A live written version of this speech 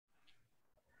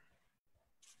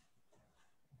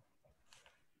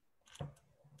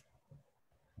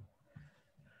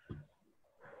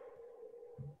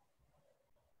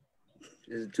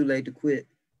Is it too late to quit?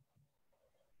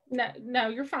 No,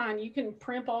 you're fine. You can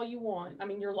primp all you want. I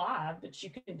mean, you're live, but you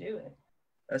can do it.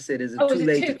 I said, is it too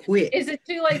late to quit? Is it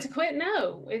too late to quit?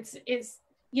 No, it's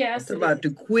yes. I'm about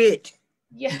to quit.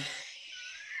 Yeah.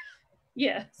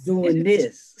 Yes. Doing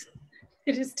this.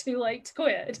 It is too late to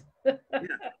quit. Yeah.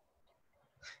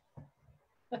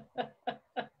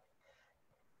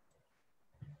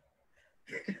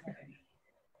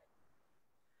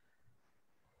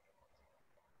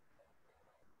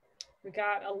 We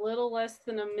got a little less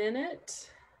than a minute.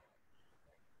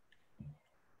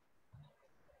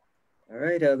 All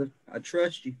right, Heather, I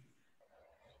trust you.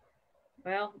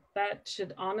 Well, that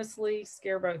should honestly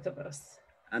scare both of us.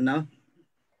 I know.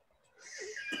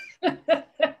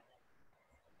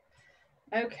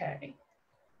 Okay.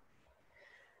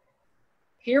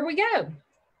 Here we go.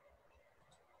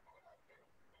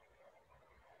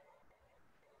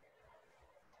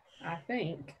 I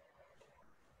think.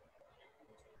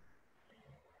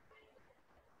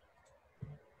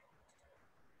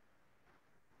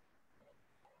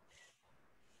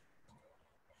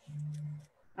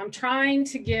 I'm trying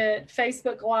to get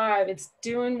Facebook Live. It's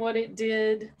doing what it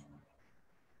did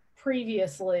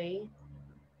previously.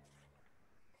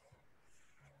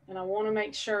 And I want to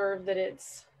make sure that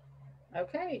it's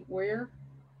okay. We're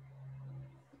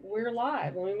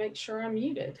live. Let me make sure I'm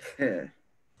muted.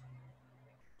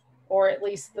 Or at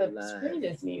least the screen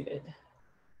is muted.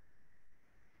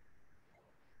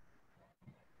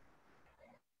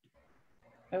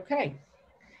 Okay.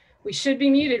 We should be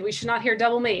muted. We should not hear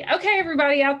double me. Okay,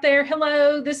 everybody out there,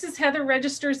 hello. This is Heather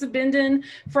Registers of Benden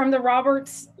from the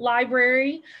Roberts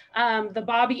Library, the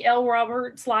Bobby L.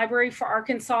 Roberts Library for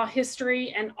Arkansas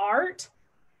History and Art.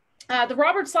 The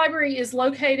Roberts Library is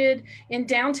located in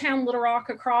downtown Little Rock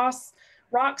across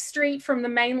Rock Street from the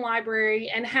main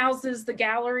library and houses the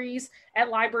galleries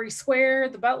at Library Square,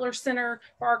 the Butler Center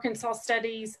for Arkansas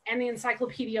Studies, and the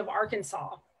Encyclopedia of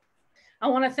Arkansas. I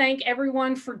want to thank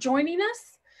everyone for joining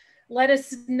us. Let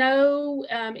us know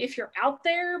if you're out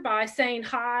there by saying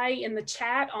hi in the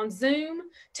chat on Zoom.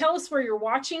 Tell us where you're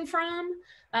watching from.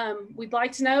 We'd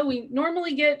like to know. We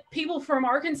normally get people from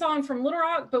Arkansas and from Little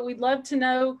Rock, but we'd love to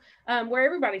know where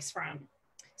everybody's from.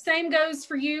 Same goes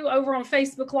for you over on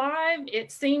Facebook Live. It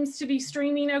seems to be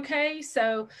streaming okay,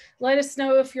 so let us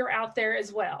know if you're out there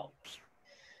as well.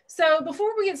 So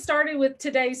before we get started with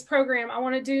today's program, I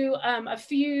want to do a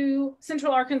few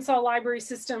Central Arkansas Library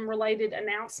System related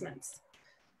announcements.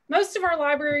 Most of our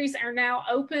libraries are now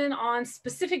open on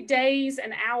specific days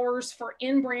and hours for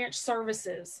in-branch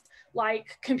services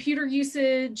like computer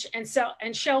usage and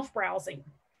shelf browsing.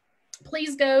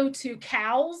 Please go to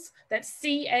CALS, that's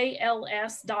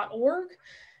CALS.org,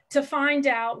 to find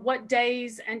out what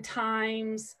days and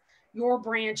times your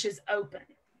branch is open.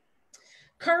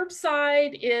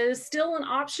 Curbside is still an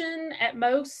option at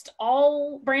most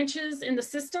all branches in the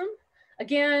system.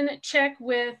 Again, check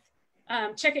at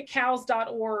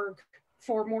cals.org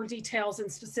for more details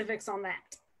and specifics on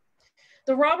that.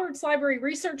 The Roberts Library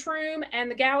Research Room and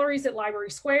the galleries at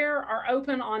Library Square are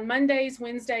open on Mondays,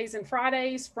 Wednesdays, and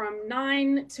Fridays from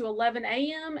 9 to 11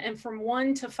 a.m. and from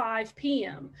 1 to 5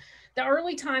 p.m. The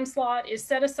early time slot is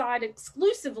set aside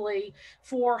exclusively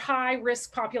for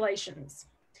high-risk populations.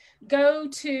 Go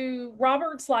to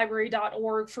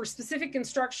robertslibrary.org for specific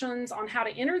instructions on how to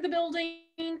enter the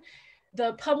building,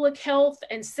 the public health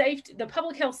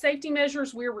safety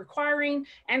measures we're requiring,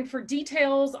 and for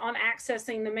details on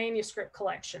accessing the manuscript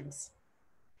collections.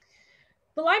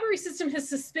 The library system has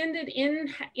suspended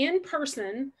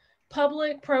in-person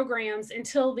public programs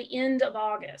until the end of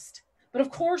August. But of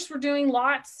course, we're doing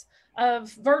lots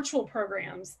of virtual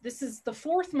programs. This is the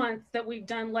 4th month that we've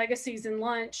done Legacies and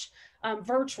Lunch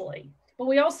virtually. But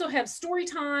we also have story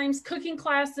times, cooking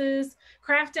classes,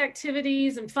 craft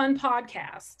activities, and fun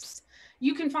podcasts.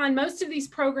 You can find most of these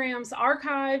programs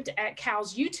archived at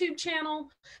CAL's YouTube channel.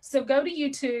 So go to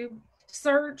YouTube,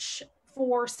 search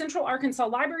for Central Arkansas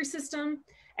Library System,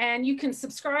 and you can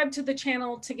subscribe to the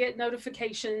channel to get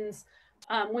notifications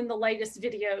when the latest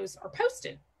videos are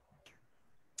posted.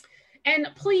 And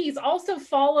please also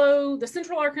follow the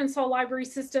Central Arkansas Library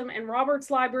System and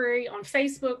Roberts Library on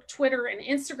Facebook, Twitter, and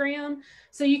Instagram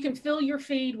so you can fill your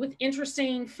feed with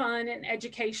interesting, fun, and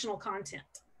educational content.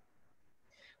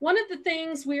 One of the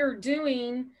things we are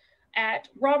doing at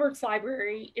Roberts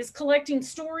Library is collecting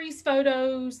stories,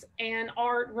 photos, and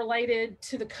art related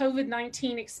to the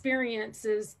COVID-19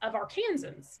 experiences of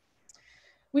Arkansans.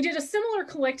 We did a similar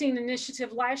collecting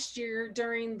initiative last year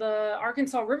during the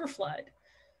Arkansas River flood.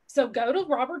 So go to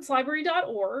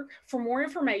robertslibrary.org for more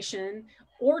information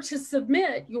or to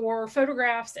submit your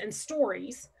photographs and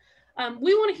stories.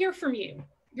 We want to hear from you.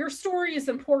 Your story is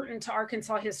important to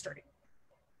Arkansas history.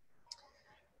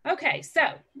 Okay, so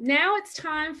now it's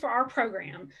time for our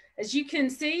program. As you can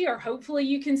see, or hopefully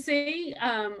you can see,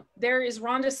 there is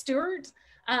Rhonda Stewart.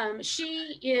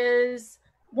 She is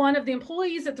one of the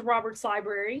employees at the Roberts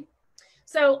Library.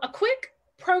 So a quick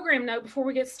program note before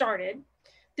we get started.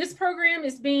 This program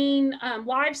is being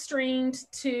live streamed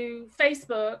to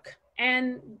Facebook,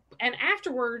 and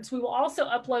afterwards we will also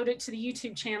upload it to the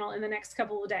YouTube channel in the next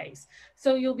couple of days.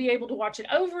 So you'll be able to watch it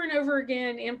over and over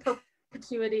again in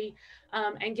perpetuity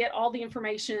and get all the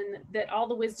information, all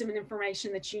the wisdom and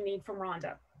information that you need from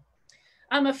Rhonda.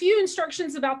 A few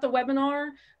instructions about the webinar.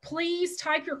 Please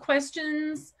type your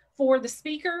questions for the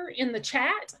speaker in the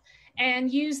chat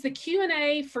and use the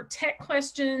Q&A for tech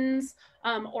questions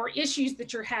or issues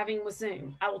that you're having with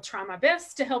Zoom. I will try my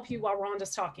best to help you while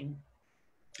Rhonda's talking.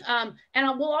 And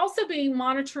I will also be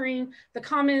monitoring the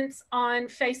comments on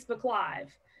Facebook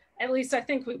Live. At least I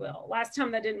think we will. Last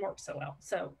time that didn't work so well.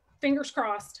 So fingers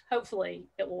crossed, hopefully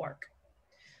it will work.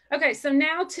 Okay, so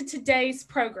now to today's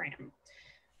program.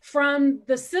 From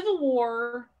the Civil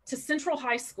War to Central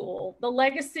High School, the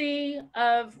legacy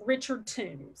of Richard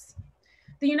Toombs.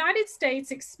 The United States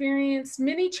experienced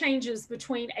many changes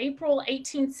between April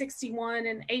 1861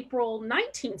 and April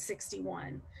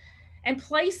 1961, and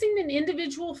placing an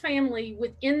individual family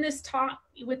within this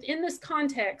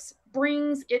context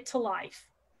brings it to life.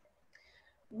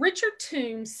 Richard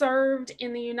Toombs served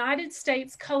in the United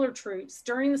States Color Troops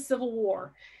during the Civil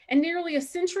War, and nearly a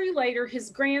century later,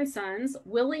 his grandsons,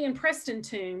 Willie and Preston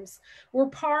Toombs, were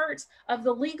part of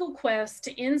the legal quest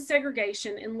to end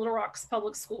segregation in Little Rock's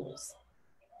public schools.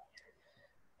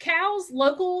 CALS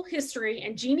local history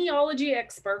and genealogy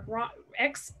expert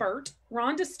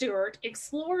Rhonda Stewart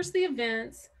explores the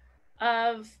events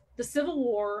of the Civil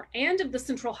War and of the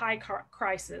Central High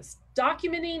Crisis,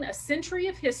 documenting a century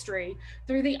of history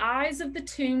through the eyes of the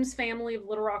Toombs family of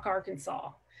Little Rock,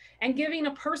 Arkansas, and giving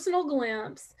a personal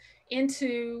glimpse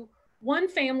into one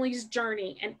family's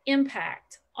journey and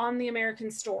impact on the American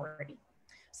story.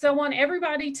 So I want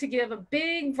everybody to give a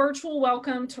big virtual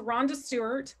welcome to Rhonda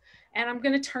Stewart, and I'm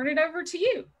going to turn it over to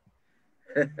you.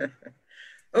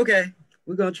 Okay,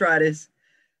 we're going to try this.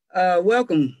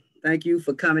 Welcome. Thank you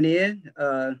for coming in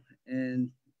and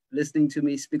listening to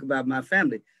me speak about my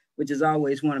family, which is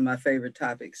always one of my favorite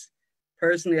topics.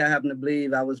 Personally, I happen to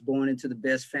believe I was born into the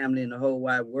best family in the whole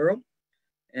wide world.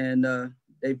 And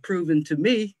they've proven to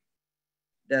me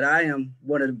that I am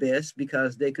one of the best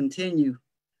because they continue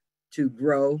to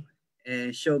grow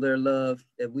and show their love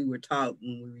that we were taught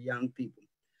when we were young people.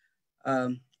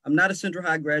 I'm not a Central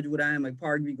High graduate. I am a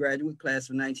Parkview graduate, class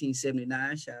of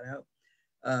 1979, shout out.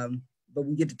 But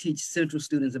we get to teach Central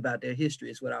students about their history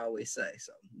is what I always say.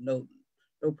 So no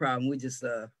problem.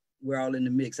 We're all in the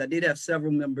mix. I did have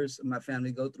several members of my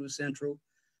family go through Central.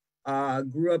 I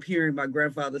grew up hearing my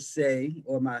grandfather say,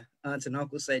 or my aunts and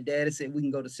uncles say, Daddy said we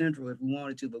can go to Central if we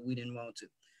wanted to, but we didn't want to.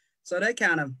 So that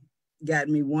kind of got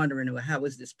me wondering, well, how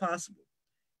is this possible?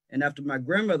 And after my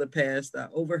grandmother passed, I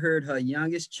overheard her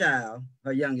youngest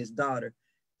daughter,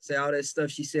 say all that stuff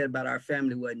she said about our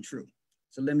family wasn't true.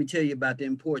 So let me tell you about the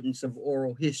importance of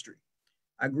oral history.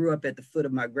 I grew up at the foot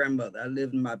of my grandmother. I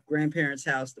lived in my grandparents'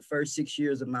 house the first 6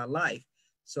 years of my life.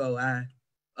 So I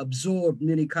absorbed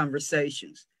many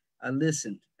conversations. I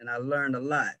listened and I learned a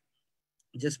lot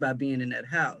just by being in that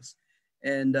house.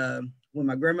 And when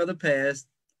my grandmother passed,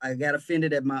 I got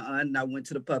offended at my aunt and I went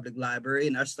to the public library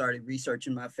and I started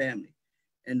researching my family.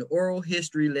 And the oral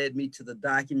history led me to the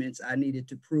documents I needed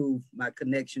to prove my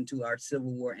connection to our Civil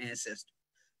War ancestor.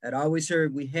 I'd always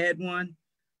heard we had one.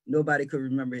 Nobody could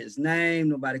remember his name.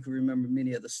 Nobody could remember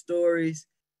many of the stories,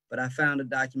 but I found the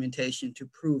documentation to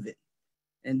prove it.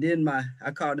 And then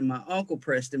I called him my Uncle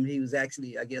Preston. He was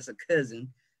actually, I guess, a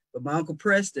cousin, but my Uncle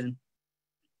Preston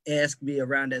asked me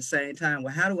around that same time,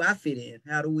 well, how do I fit in?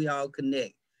 How do we all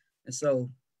connect? And so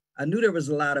I knew there was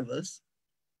a lot of us.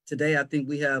 Today, I think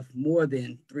we have more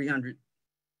than 300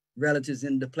 relatives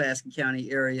in the Pulaski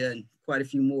County area and quite a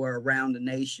few more around the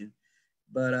nation.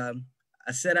 But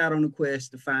I set out on a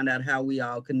quest to find out how we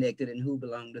all connected and who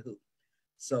belonged to who.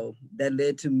 So that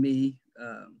led to me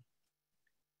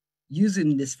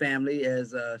using this family as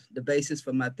the basis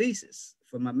for my thesis,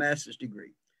 for my master's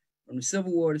degree. From the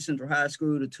Civil War to Central High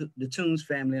School to the Toombs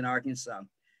family in Arkansas.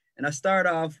 And I start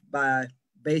off by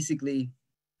basically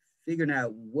figuring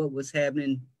out what was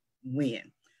happening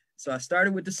when. So I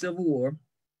started with the Civil War.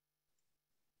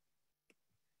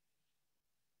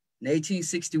 In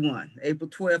 1861, April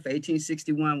 12th,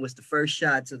 1861 was the first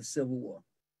shots of the Civil War.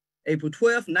 April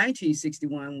 12th,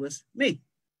 1961 was me.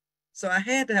 So I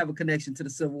had to have a connection to the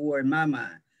Civil War in my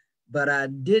mind. but I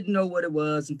didn't know what it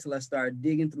was until I started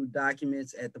digging through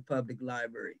documents at the public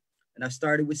library. And I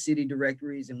started with city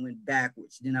directories and went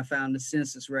backwards. Then I found the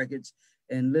census records,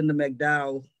 and Linda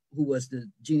McDowell, who was the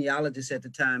genealogist at the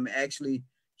time, actually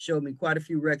showed me quite a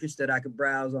few records that I could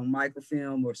browse on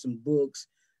microfilm or some books,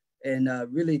 and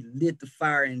really lit the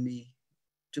fire in me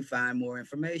to find more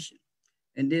information.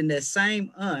 And then that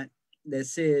same aunt that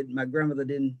said my grandmother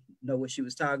didn't know what she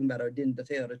was talking about or didn't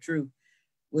tell the truth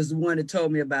was the one that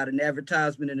told me about an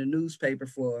advertisement in a newspaper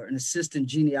for an assistant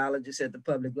genealogist at the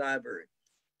public library.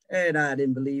 And I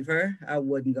didn't believe her. I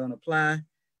wasn't going to apply,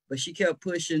 but she kept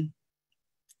pushing.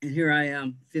 And here I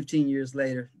am 15 years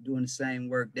later doing the same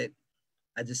work that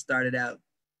I just started out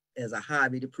as a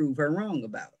hobby to prove her wrong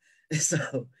about.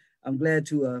 So I'm glad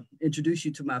to introduce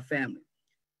you to my family.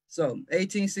 So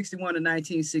 1861 to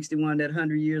 1961, that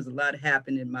 100 years, a lot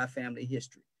happened in my family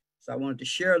history. So I wanted to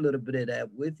share a little bit of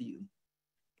that with you.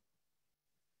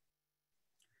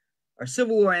 Our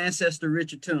Civil War ancestor,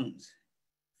 Richard Toombs,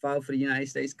 fought for the United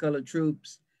States Colored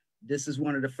Troops. This is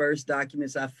one of the first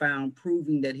documents I found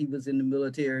proving that he was in the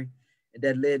military, and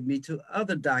that led me to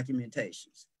other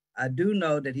documentations. I do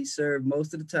know that he served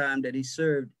most of the time that he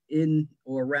served in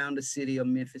or around the city of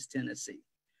Memphis, Tennessee.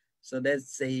 So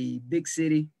that's a big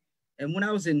city. And when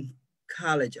I was in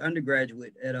college,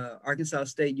 undergraduate at Arkansas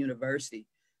State University,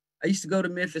 I used to go to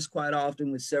Memphis quite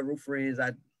often with several friends.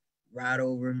 I'd ride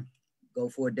over, go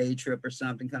for a day trip or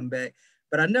something, come back.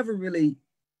 But I never really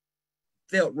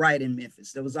felt right in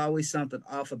Memphis. There was always something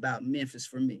off about Memphis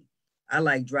for me. I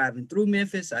like driving through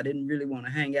Memphis. I didn't really want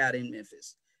to hang out in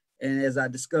Memphis. And as I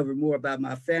discovered more about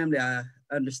my family, I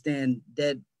understand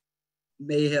that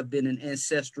may have been an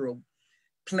ancestral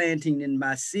planting in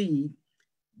my seed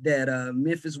that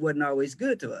Memphis wasn't always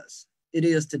good to us. It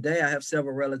is today. I have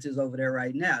several relatives over there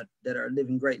right now that are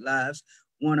living great lives.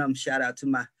 One of them, shout out to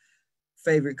my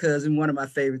favorite cousin, one of my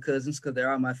favorite cousins, because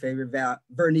they're all my favorite,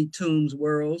 Vernique Toombs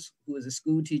Worlds, who is a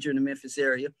school teacher in the Memphis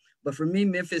area. But for me,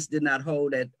 Memphis did not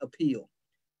hold that appeal.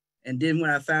 And then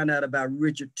when I found out about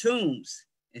Richard Toombs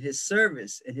and his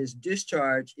service and his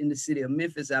discharge in the city of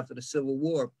Memphis after the Civil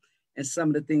War, and some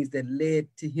of the things that led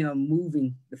to him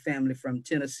moving the family from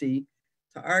Tennessee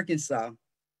to Arkansas,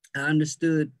 I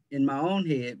understood in my own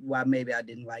head why maybe I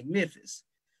didn't like Memphis.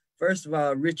 First of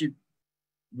all, Richard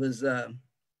was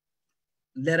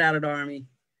let out of the Army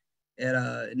in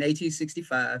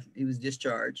 1865. He was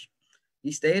discharged.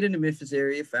 He stayed in the Memphis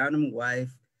area, found him a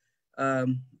wife.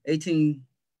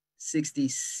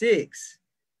 1866,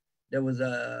 there was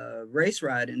a race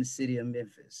riot in the city of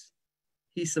Memphis.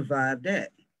 He survived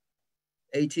that.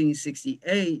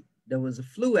 1868, there was a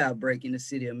flu outbreak in the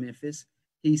city of Memphis.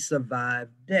 He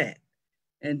survived that.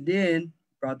 And then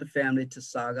brought the family to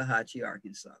Salkehatchie,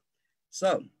 Arkansas.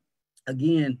 So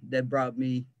again, that brought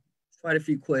me quite a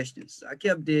few questions. I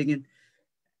kept digging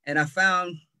and I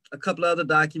found a couple other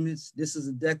documents. This is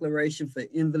a declaration for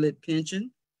invalid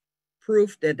pension,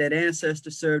 proof that that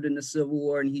ancestor served in the Civil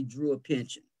War and he drew a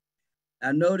pension.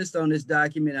 I noticed on this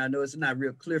document, I know it's not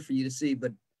real clear for you to see,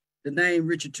 but the name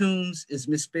Richard Toombs is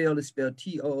misspelled. It's spelled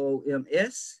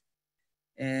Tooms.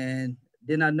 And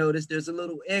then I noticed there's a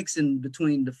little X in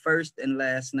between the first and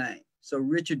last name. So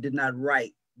Richard did not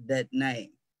write that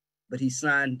name, but he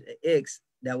signed an X.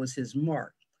 That was his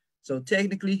mark. So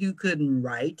technically he couldn't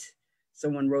write.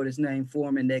 Someone wrote his name for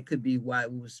him, and that could be why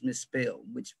it was misspelled,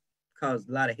 which caused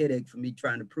a lot of headache for me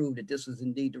trying to prove that this was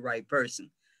indeed the right person.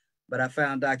 But I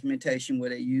found documentation where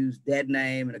they used that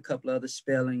name and a couple other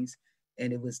spellings,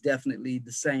 and it was definitely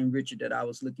the same Richard that I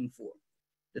was looking for.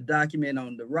 The document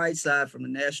on the right side from the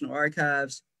National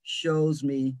Archives shows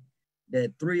me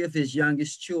that 3 of his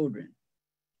youngest children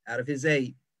out of his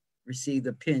 8 received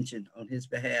a pension on his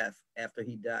behalf after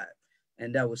he died.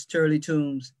 And that was Turley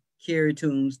Toombs, Carrie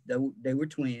Toombs, they were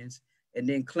twins, and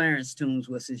then Clarence Toombs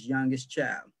was his youngest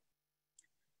child.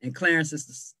 And Clarence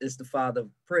is the father of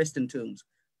Preston Toombs,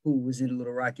 who was in the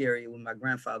Little Rock area with my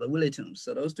grandfather, Willie Toombs.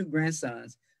 So those 2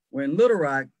 grandsons were in Little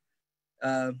Rock,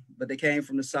 but they came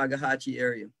from the Salkehatchie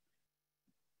area.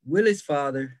 Willie's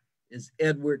father is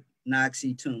Edward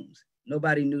Noxie Toombs.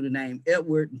 Nobody knew the name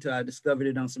Edward until I discovered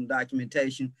it on some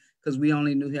documentation, because we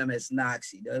only knew him as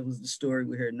Noxie. That was the story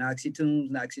we heard, Noxie Toombs,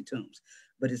 Noxie Toombs.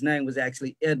 But his name was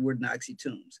actually Edward Noxie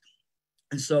Toombs.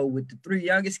 And so with the 3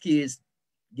 youngest kids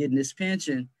getting this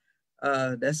pension,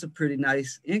 that's a pretty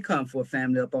nice income for a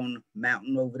family up on the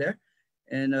mountain over there.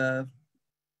 And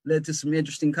led to some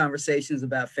interesting conversations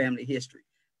about family history.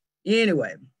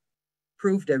 Anyway,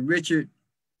 proof that Richard,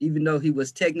 even though he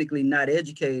was technically not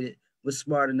educated, was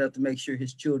smart enough to make sure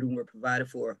his children were provided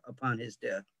for upon his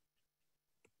death.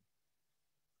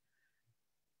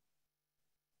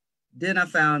 Then I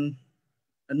found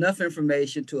enough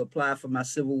information to apply for my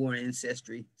Civil War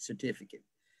ancestry certificate.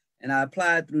 And I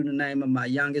applied through the name of my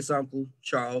youngest uncle,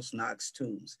 Charles Knox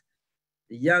Toombs,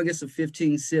 the youngest of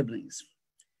 15 siblings.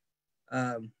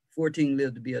 14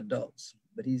 lived to be adults,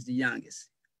 but he's the youngest.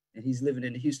 And he's living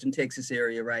in the Houston, Texas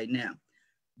area right now.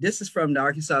 This is from the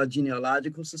Arkansas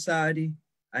Genealogical Society.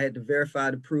 I had to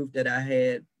verify the proof that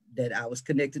I was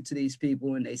connected to these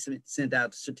people, and they sent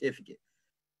out the certificate.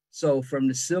 So from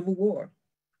the Civil War,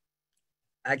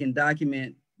 I can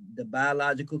document the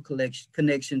biological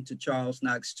connection to Charles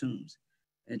Knox Toombs.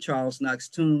 And Charles Knox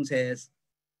Toombs has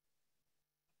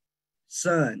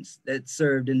sons that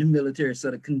served in the military,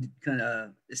 so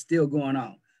it's still going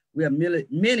on. We have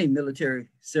many military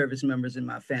service members in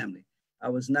my family. I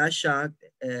was not shocked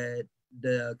at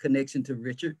the connection to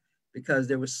Richard because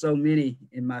there were so many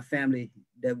in my family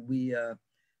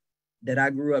that I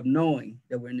grew up knowing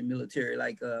that were in the military,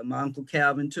 like my uncle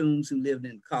Calvin Toombs, who lived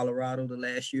in Colorado the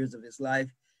last years of his life.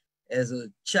 As a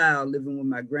child living with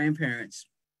my grandparents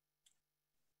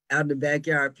out in the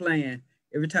backyard playing,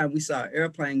 every time we saw an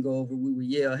airplane go over, we would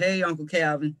yell, "Hey, Uncle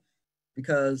Calvin,"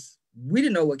 because we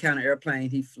didn't know what kind of airplane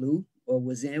he flew or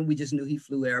was in. We just knew he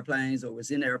flew airplanes or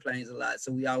was in airplanes a lot.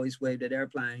 So we always waved at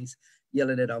airplanes,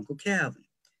 yelling at Uncle Calvin.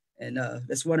 And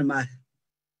that's one of my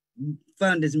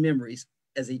fondest memories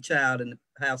as a child in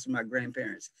the house of my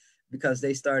grandparents, because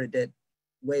they started that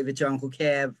wave at your Uncle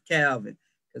Calvin,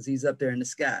 because he's up there in the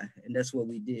sky. And that's what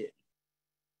we did.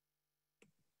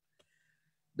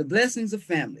 The blessings of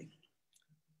family.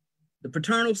 The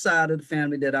paternal side of the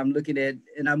family that I'm looking at,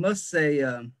 and I must say,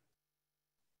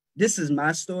 this is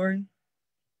my story,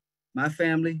 my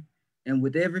family, and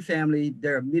with every family,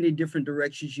 there are many different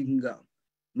directions you can go.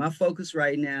 My focus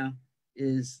right now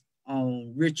is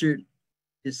on Richard,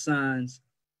 his sons,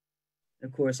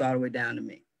 of course, all the way down to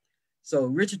me. So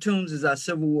Richard Toombs is our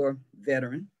Civil War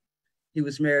veteran. He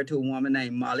was married to a woman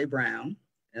named Molly Brown.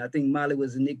 And I think Molly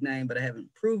was a nickname, but I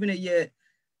haven't proven it yet.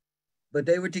 But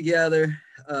they were together.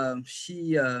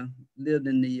 She lived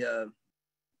in the,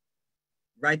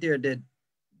 right there at that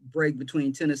break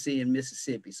between Tennessee and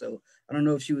Mississippi. So I don't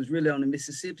know if she was really on the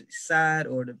Mississippi side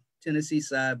or the Tennessee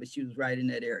side, but she was right in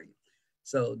that area.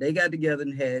 So they got together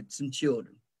and had some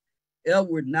children.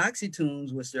 Edward Noxie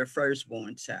Toombs was their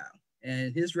firstborn child.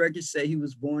 And his records say he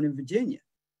was born in Virginia.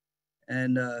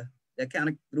 And that kind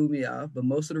of threw me off, but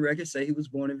most of the records say he was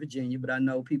born in Virginia, but I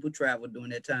know people traveled during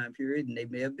that time period and they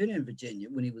may have been in Virginia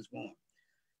when he was born.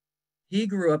 He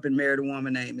grew up and married a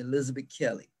woman named Elizabeth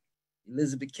Kelly.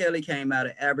 Elizabeth Kelly came out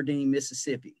of Aberdeen,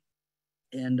 Mississippi.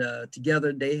 And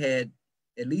together they had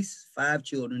at least 5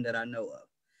 children that I know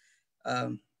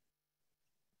of.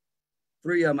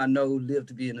 3 of them I know lived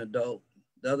to be an adult.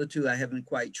 The other 2 I haven't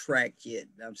quite tracked yet.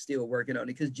 I'm still working on it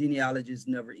because genealogy is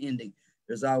never ending.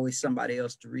 There's always somebody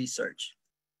else to research.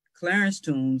 Clarence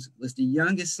Toombs was the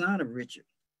youngest son of Richard.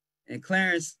 And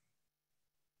Clarence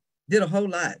did a whole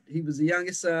lot. He was the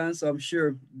youngest son, so I'm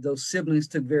sure those siblings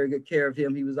took very good care of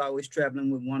him. He was always traveling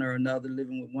with one or another,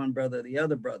 living with one brother or the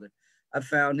other brother. I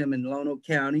found him in Lonoke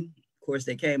County. Of course,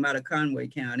 they came out of Conway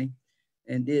County.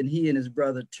 And then he and his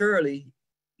brother Turley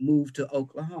moved to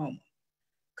Oklahoma.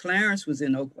 Clarence was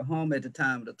in Oklahoma at the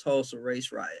time of the Tulsa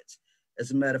race riots. As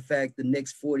a matter of fact, the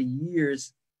next 40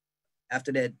 years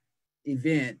after that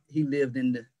event, he lived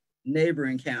in the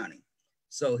neighboring county.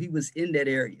 So he was in that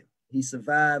area. He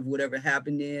survived whatever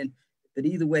happened then, but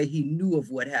either way, he knew of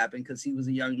what happened because he was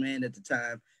a young man at the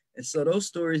time. And so those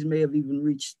stories may have even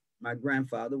reached my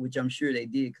grandfather, which I'm sure they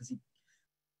did, because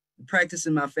the practice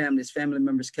in my family, his family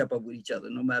members kept up with each other,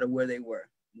 no matter where they were,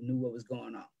 knew what was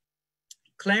going on.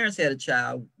 Clarence had a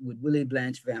child with Willie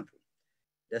Blanche Vample.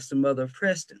 That's the mother of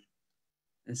Preston.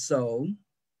 And so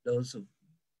those are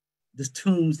the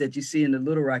Toombs that you see in the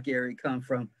Little Rock area come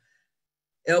from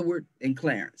Edward and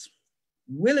Clarence.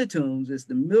 Willie Toombs is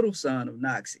the middle son of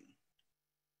Noxie.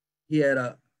 He had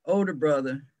an older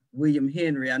brother, William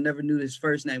Henry. I never knew his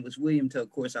first name was William till,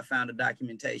 of course, I found the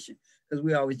documentation because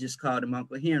we always just called him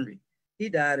Uncle Henry. He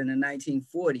died in the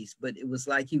 1940s, but it was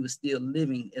like he was still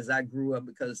living as I grew up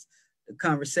because the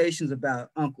conversations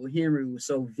about Uncle Henry were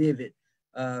so vivid.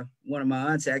 One of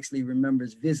my aunts actually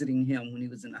remembers visiting him when he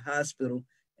was in the hospital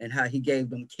and how he gave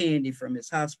them candy from his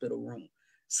hospital room.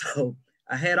 So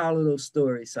I had all of those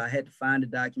stories, so I had to find the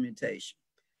documentation.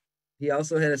 He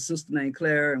also had a sister named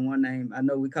Claire and one name I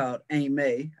know we called Aunt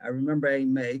May. I remember Aunt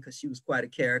May because she was quite a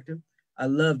character. I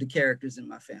love the characters in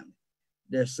my family.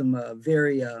 There's some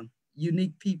very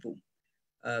unique people,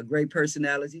 great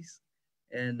personalities.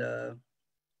 And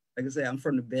like I say, I'm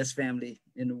from the best family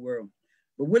in the world.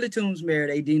 But Willie Toombs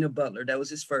married Adina Butler. That was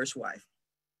his first wife.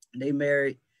 They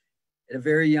married at a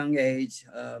very young age,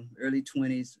 early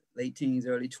 20s, late teens,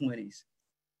 early 20s.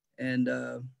 And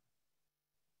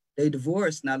they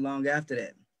divorced not long after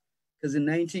that. Because in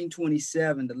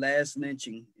 1927, the last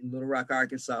lynching in Little Rock,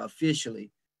 Arkansas,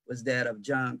 officially was that of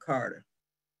John Carter.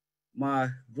 My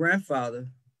grandfather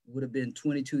would have been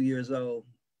 22 years old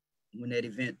when that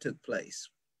event took place.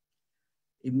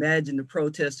 Imagine the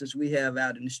protesters we have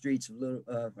out in the streets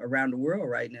of around the world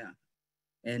right now,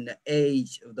 and the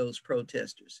age of those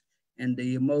protesters and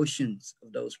the emotions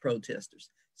of those protesters.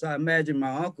 So I imagine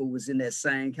my uncle was in that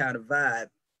same kind of vibe,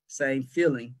 same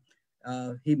feeling.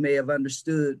 He may have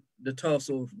understood the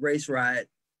Tulsa race riot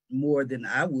more than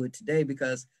I would today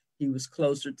because he was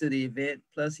closer to the event.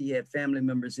 Plus, he had family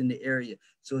members in the area.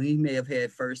 So he may have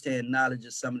had firsthand knowledge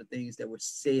of some of the things that were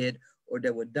said or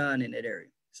that were done in that area.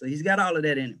 So he's got all of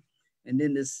that in him. And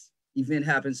then this event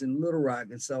happens in Little Rock.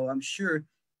 And so I'm sure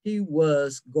he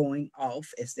was going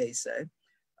off, as they say.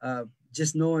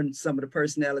 Just knowing some of the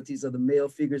personalities of the male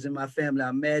figures in my family, I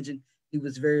imagine he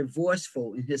was very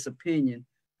voiceful in his opinion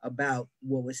about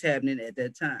what was happening at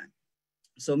that time.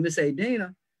 So Miss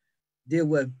Adina did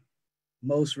what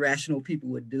most rational people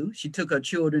would do. She took her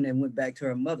children and went back to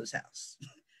her mother's house,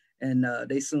 and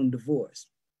they soon divorced.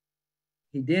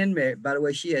 He then married, by the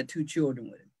way, she had 2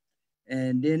 children with him.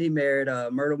 And then he married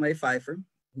Myrtle May Pfeiffer,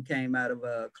 who came out of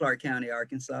Clark County,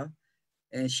 Arkansas.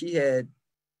 And she had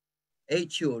 8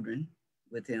 children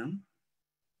with him.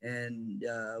 And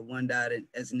one died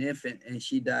as an infant, and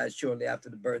she died shortly after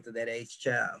the birth of that 8th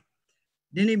child.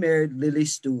 Then he married Lily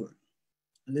Stewart.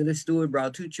 Lily Stewart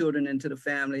brought 2 children into the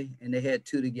family, and they had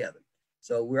 2 together.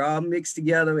 So we're all mixed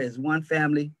together as one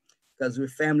family because we're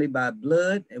family by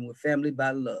blood and we're family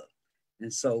by love.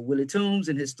 And so Willie Toombs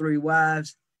and his 3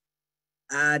 wives,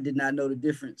 I did not know the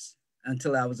difference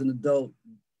until I was an adult,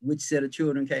 which set of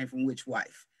children came from which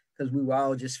wife, because we were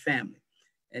all just family.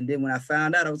 And then when I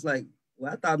found out, I was like,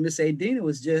 well, I thought Miss Adina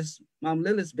was just Mom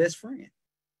Lily's best friend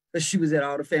because she was at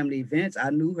all the family events.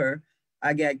 I knew her.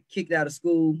 I got kicked out of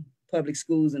school, public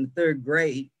schools in the 3rd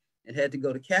grade and had to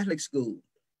go to Catholic school.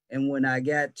 And when I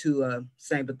got to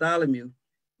St. Bartholomew,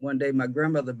 one day my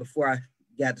grandmother, before I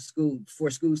got to school,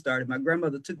 before school started, my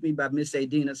grandmother took me by Miss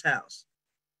Adina's house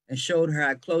and showed her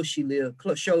how close she lived,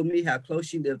 showed me how close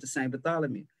she lived to St.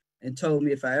 Bartholomew, and told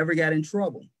me if I ever got in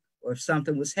trouble or if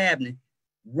something was happening,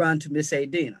 run to Miss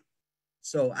Adina.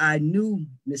 So I knew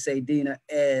Miss Adina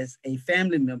as a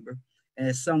family member and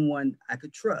as someone I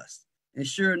could trust. And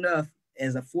sure enough,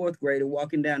 as a 4th grader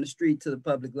walking down the street to the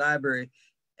public library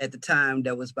at the time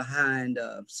that was behind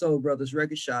Soul Brothers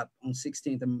Record Shop on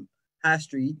 16th and High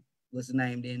Street, was the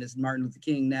name then, it's Martin Luther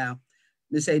King now.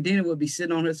 Miss Adina would be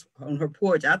sitting on her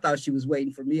porch. I thought she was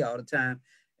waiting for me all the time.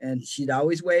 And she'd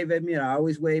always wave at me and I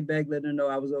always wave back, letting her know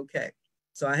I was okay.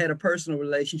 So I had a personal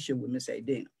relationship with Miss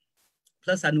Adina.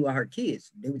 Plus I knew all her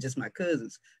kids. They were just my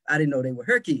cousins. I didn't know they were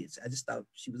her kids. I just thought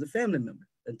she was a family member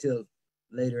until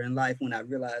later in life when I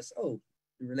realized, oh,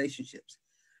 the relationships.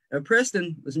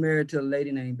 Preston was married to a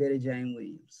lady named Betty Jane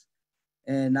Williams.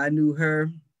 And I knew her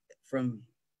from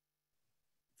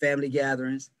family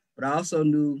gatherings, but I also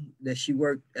knew that she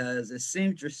worked as a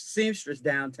seamstress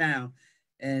downtown.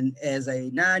 And as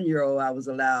a 9-year-old, I was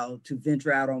allowed to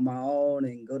venture out on my own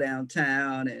and go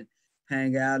downtown and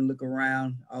hang out and look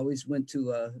around. I always went to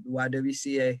the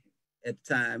YWCA at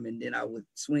the time, and then I would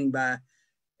swing by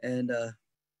and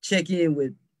check in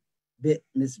with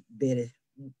Miss Betty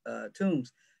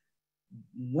Toombs.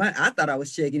 I thought I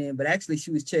was checking in, but actually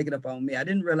she was checking up on me. I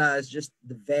didn't realize just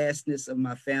the vastness of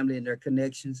my family and their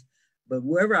connections. But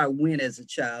wherever I went as a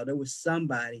child, there was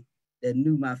somebody that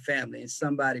knew my family and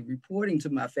somebody reporting to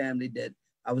my family that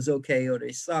I was okay or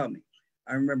they saw me.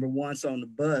 I remember once on the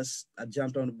bus, I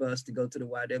jumped on the bus to go to the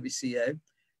YWCA,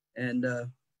 and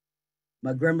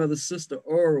my grandmother's sister,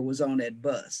 Aura, was on that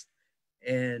bus.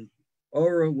 And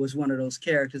Aura was one of those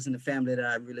characters in the family that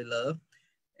I really love.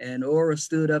 And Aura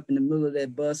stood up in the middle of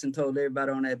that bus and told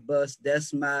everybody on that bus,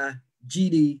 that's my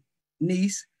GD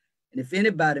niece. And if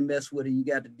anybody mess with her, you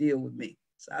got to deal with me.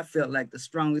 So I felt like the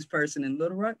strongest person in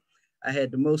Little Rock. I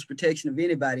had the most protection of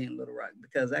anybody in Little Rock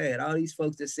because I had all these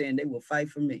folks that saying they will fight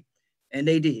for me. And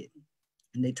they did.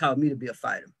 And they taught me to be a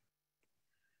fighter.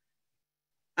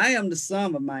 I am the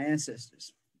sum of my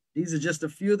ancestors. These are just a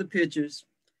few of the pictures.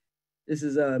 This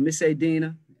is Miss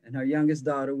Adina and her youngest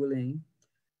daughter, Willie,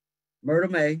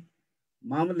 Myrtle May,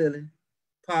 Mama Lily,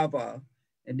 Pawpaw.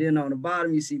 And then on the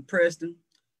bottom, you see Preston.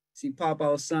 See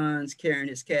Pawpaw's sons carrying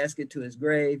his casket to his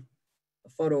grave. A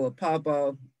photo of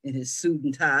Pawpaw in his suit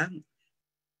and tie,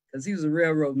 because he was a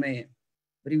railroad man,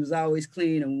 but he was always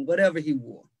clean in whatever he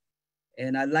wore.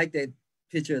 And I like that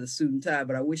picture of the suit and tie,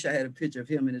 but I wish I had a picture of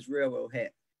him in his railroad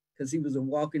hat. because he was a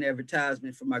walking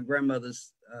advertisement for my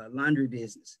grandmother's laundry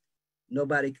business.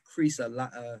 Nobody could crease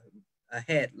a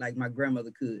hat like my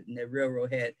grandmother could. And that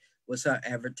railroad hat was her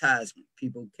advertisement.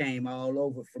 People came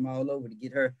from all over to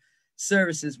get her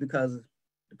services because of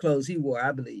the clothes he wore,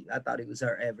 I believe. I thought it was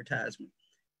her advertisement.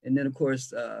 And then, of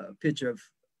course, a picture of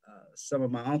some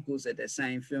of my uncles at that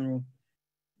same funeral.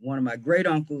 One of my great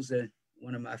uncles and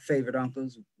one of my favorite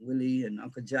uncles, Willie and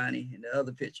Uncle Johnny, in the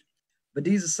other picture. But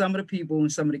these are some of the people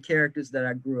and some of the characters that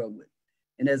I grew up with.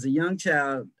 And as a young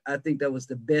child, I think that was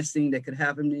the best thing that could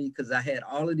happen to me because I had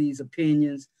all of these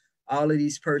opinions, all of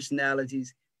these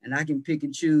personalities, and I can pick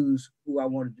and choose who I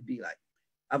wanted to be like.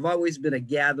 I've always been a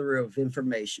gatherer of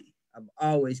information. I've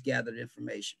always gathered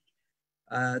information.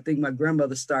 I think my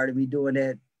grandmother started me doing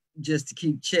that just to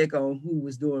keep check on who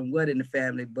was doing what in the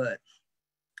family, but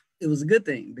it was a good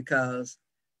thing because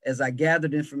as I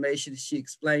gathered information, she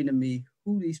explained to me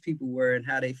who these people were and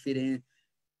how they fit in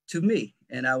to me.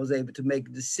 And I was able to make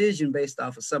a decision based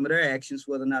off of some of their actions,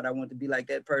 whether or not I want to be like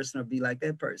that person or be like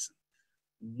that person.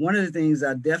 One of the things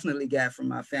I definitely got from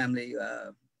my family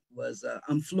was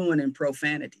I'm fluent in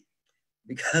profanity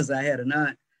because I had an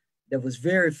aunt that was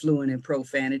very fluent in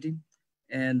profanity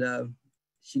and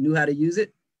she knew how to use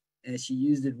it and she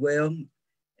used it well.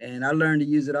 And I learned to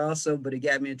use it also, but it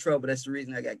got me in trouble. That's the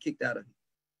reason I got kicked out of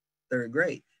third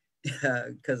grade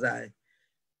because I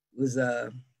was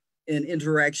in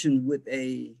interaction with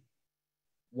a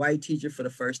white teacher for the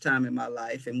first time in my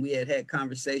life. And we had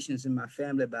conversations in my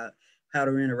family about how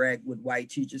to interact with white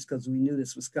teachers because we knew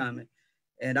this was coming.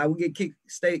 And I would get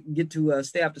stay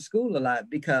after school a lot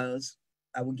because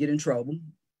I would get in trouble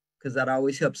because I'd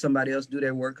always help somebody else do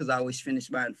their work because I always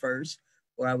finished mine first,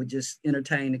 or I would just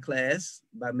entertain the class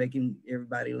by making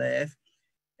everybody laugh.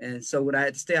 And so when I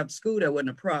had to stay after school, that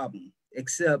wasn't a problem,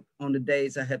 except on the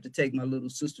days I had to take my little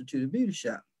sister to the beauty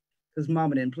shop because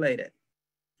mama didn't play that.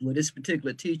 Well, this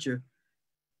particular teacher,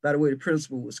 by the way, the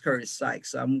principal was Curtis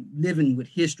Sykes. So I'm living with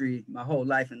history my whole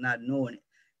life and not knowing it.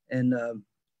 And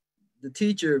the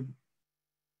teacher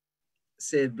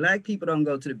said, Black people don't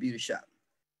go to the beauty shop.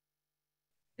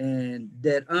 And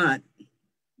that aunt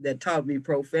that taught me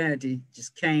profanity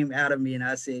just came out of me. And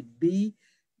I said, B,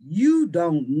 you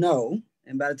don't know.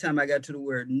 And by the time I got to the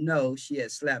word no, she had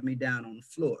slapped me down on the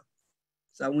floor.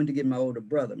 So I went to get my older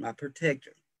brother, my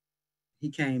protector.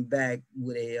 He came back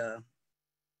with a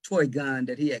toy gun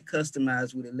that he had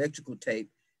customized with electrical tape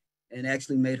and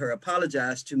actually made her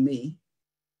apologize to me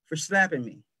for slapping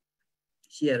me.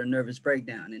 She had a nervous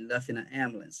breakdown and left in an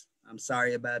ambulance. I'm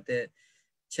sorry about that.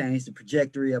 Changed the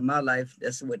trajectory of my life.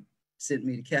 That's what sent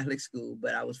me to Catholic school.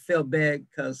 But I felt bad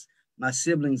because my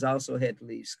siblings also had to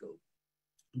leave school.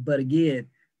 But again,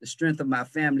 the strength of my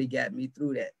family got me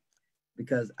through that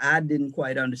because I didn't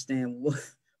quite understand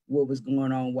what was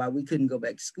going on, why we couldn't go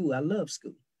back to school. I love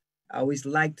school. I always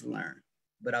liked to learn,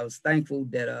 but I was thankful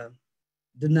that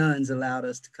the nuns allowed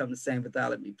us to come to St.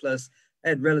 Bartholomew. Plus, I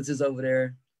had relatives over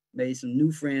there, made some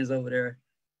new friends over there,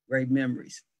 great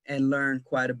memories, and learned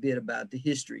quite a bit about the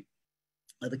history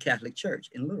of the Catholic Church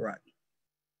in Little Rock.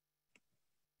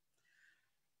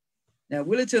 Now,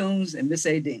 Willie Toombs and Miss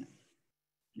Adina,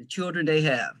 the children they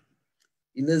have,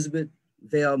 Elizabeth,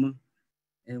 Velma,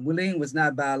 and Willie was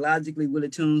not biologically Willie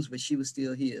Toombs, but she was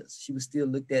still his. She was still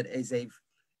looked at as a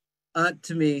aunt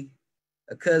to me,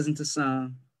 a cousin to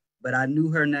some, but I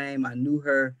knew her name, I knew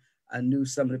her, I knew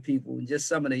some of the people, and just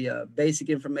some of the basic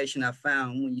information I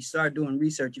found. When you start doing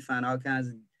research, you find all kinds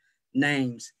of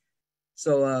names.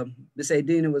 So Miss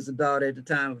Adina was the daughter at the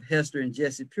time of Hester and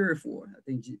Jesse Purifoy. I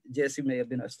think Jesse may have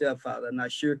been her stepfather, I'm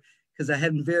not sure, because I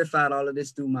haven't verified all of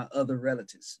this through my other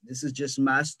relatives. This is just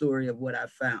my story of what I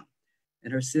found.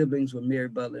 And her siblings were Mary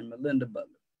Butler and Melinda Butler.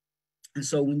 And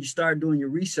so when you start doing your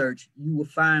research, you will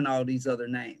find all these other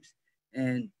names.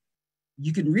 And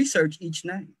you can research each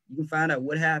name. You can find out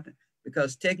what happened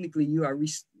because technically you are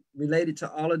related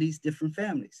to all of these different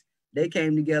families. They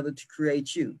came together to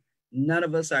create you. None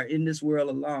of us are in this world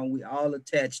alone. We all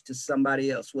attached to somebody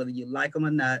else, whether you like them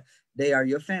or not, they are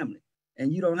your family.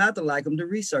 And you don't have to like them to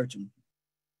research them.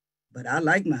 But I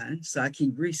like mine, so I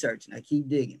keep researching, I keep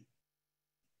digging.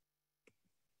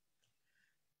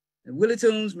 And Willie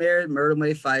Toombs married Myrtle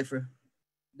Mae Pfeiffer.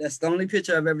 That's the only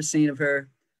picture I've ever seen of her.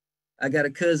 I got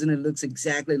a cousin that looks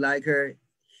exactly like her.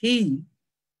 He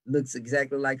looks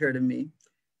exactly like her to me.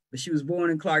 But she was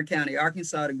born in Clark County,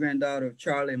 Arkansas, the granddaughter of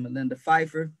Charlie and Melinda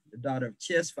Pfeiffer, the daughter of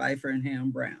Chess Pfeiffer and Ham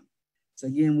Brown. So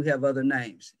again, we have other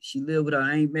names. She lived with her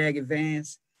Aunt Maggie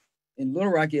Vance in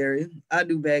Little Rock area. I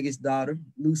knew Maggie's daughter,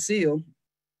 Lucille.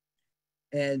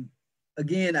 And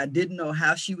again, I didn't know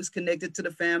how she was connected to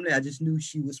the family. I just knew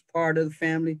she was part of the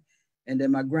family. And then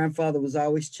my grandfather was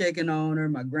always checking on her.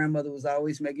 My grandmother was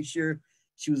always making sure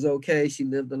she was okay. She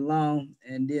lived alone.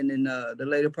 And then in the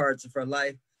later parts of her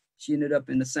life, she ended up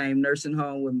in the same nursing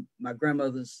home with my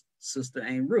grandmother's sister,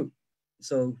 Aunt Ruth.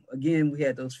 So again, we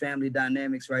had those family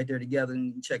dynamics right there together,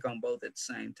 and you check on both at the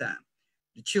same time.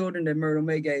 The children that Myrtle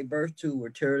May gave birth to were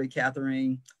Turley,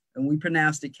 Catherine, and we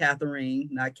pronounced it Catherine,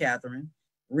 not Catherine,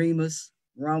 Remus,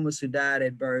 Romus, who died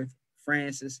at birth,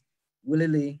 Francis, Willie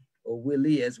Lee, or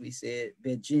Willie, as we said,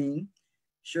 Virgin,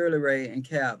 Shirley Ray, and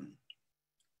Calvin.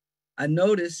 I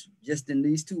noticed just in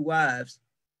these two wives,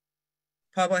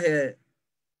 Papa had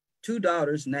two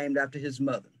daughters named after his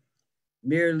mother.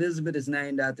 Mary Elizabeth is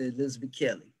named after Elizabeth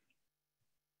Kelly.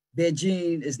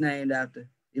 Virgin is named after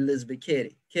Elizabeth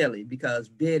Kelly because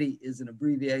Betty is an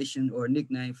abbreviation or a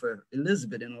nickname for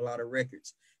Elizabeth in a lot of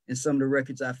records. And some of the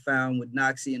records I found with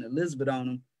Noxie and Elizabeth on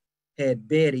them had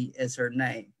Betty as her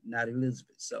name, not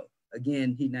Elizabeth. So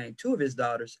again, he named two of his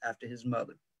daughters after his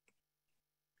mother.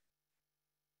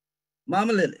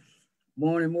 Mama Lily,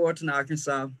 born in Morton,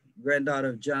 Arkansas, granddaughter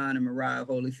of John and Mariah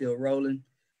Holyfield Rowland,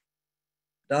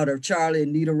 daughter of Charlie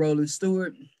and Nita Rowland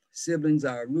Stewart. Siblings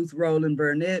are Ruth Rowland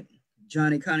Burnett,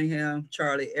 Johnny Cunningham,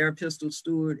 Charlie Air Pistol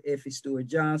Stewart, Effie Stewart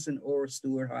Johnson, or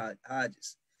Stewart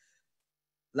Hodges.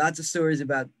 Lots of stories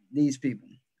about these people.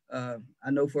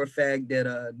 I know for a fact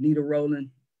that Nita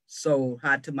Rowland sold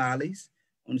hot tamales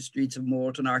on the streets of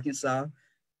Morton, Arkansas,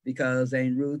 because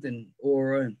Aunt Ruth and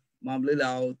Aura and Mom Lily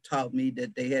all taught me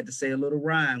that they had to say a little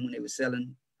rhyme when they were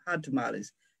selling hot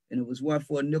tamales. And it was one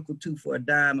for a nickel, two for a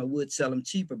dime. I would sell them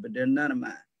cheaper, but they're none of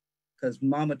mine because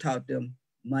Mama taught them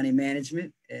money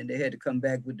management, and they had to come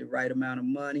back with the right amount of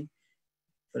money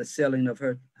for the selling of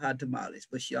her hot tamales.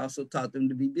 But she also taught them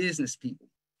to be business people.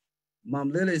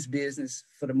 Mom Lily's business,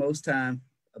 for the most time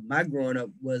of my growing up,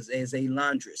 was as a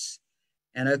laundress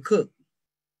and a cook.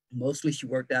 Mostly she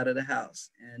worked out of the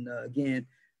house. And again,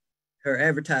 her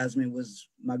advertisement was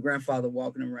my grandfather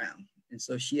walking around. And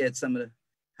so she had some of the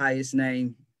highest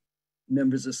named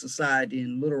members of society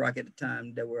in Little Rock at the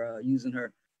time that were using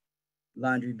her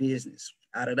laundry business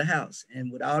out of the house.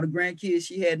 And with all the grandkids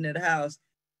she had in that house,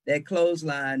 that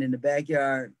clothesline in the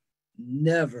backyard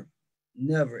never,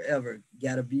 ever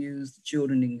got abused. The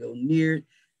children didn't go near it.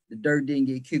 The dirt didn't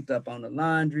get kicked up on the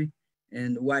laundry.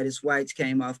 And the whitest whites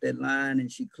came off that line, and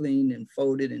she cleaned and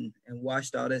folded and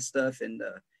washed all that stuff. And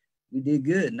we did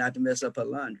good not to mess up her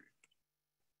laundry.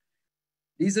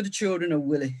 These are the children of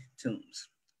Willie Toombs.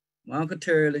 My Uncle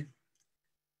Turley,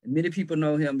 and many people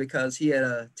know him because he had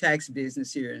a tax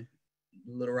business here in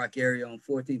the Little Rock area on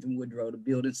 14th and Woodrow. The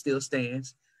building still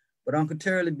stands. But Uncle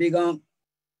Turley, Big Unc,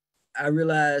 I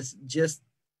realized just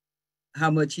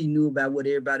how much he knew about what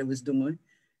everybody was doing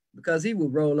because he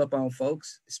would roll up on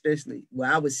folks, especially,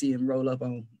 well, I would see him roll up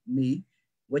on me.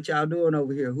 What y'all doing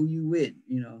over here? Who you with?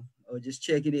 You know, or just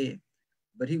check it in.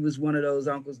 But he was one of those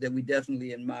uncles that we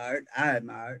definitely admired. I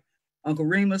admired. Uncle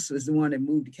Remus is the one that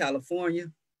moved to California.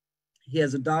 He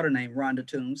has a daughter named Rhonda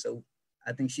Toombs, so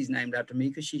I think she's named after me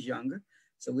because she's younger.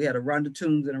 So we had a Rhonda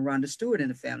Toombs and a Rhonda Stewart in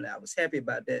the family. I was happy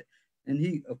about that. And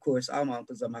he, of course, all my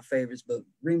uncles are my favorites, but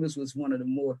Remus was one of the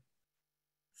more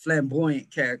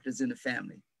flamboyant characters in the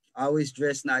family. Always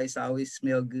dressed nice, always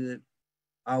smelled good,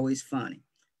 always funny.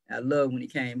 I loved when he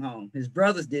came home. His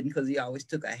brothers didn't because he always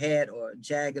took a hat or a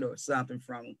jacket or something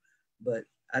from him, but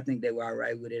I think they were all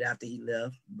right with it after he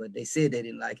left, but they said they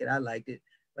didn't like it. I liked it.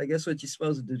 I guess what you're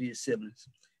supposed to do to your siblings.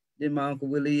 Then my Uncle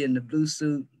Willie in the blue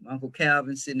suit, my Uncle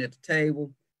Calvin sitting at the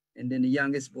table, and then the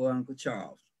youngest boy, Uncle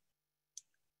Charles.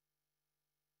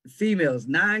 The females,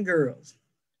 9 girls.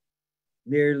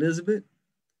 Mary Elizabeth,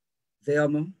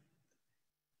 Velma,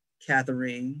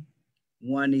 Catherine,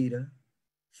 Juanita.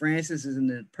 Frances is in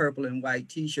the purple and white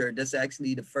t-shirt. That's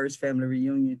actually the first family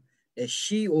reunion that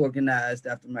she organized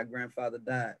after my grandfather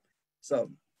died. So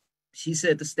she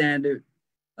set the standard.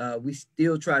 We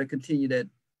still try to continue that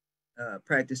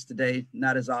practice today,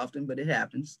 not as often, but it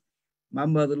happens. My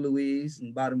mother, Louise, in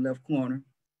the bottom left corner.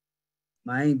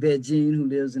 My Aunt Bet Jean, who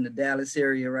lives in the Dallas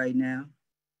area right now.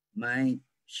 My Aunt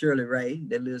Shirley Ray,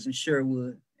 that lives in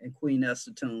Sherwood, and Queen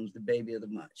Esther Toombs, the baby of the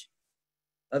bunch.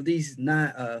 Of these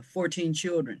 14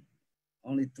 children,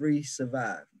 only 3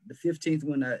 survived. The 15th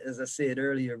one, as I said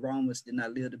earlier, Romus did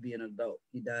not live to be an adult.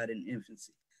 He died in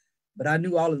infancy. But I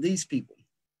knew all of these people.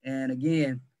 And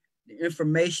again, the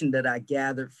information that I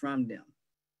gathered from them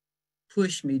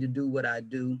pushed me to do what I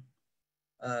do,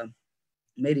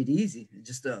 made it easy.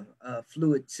 Just a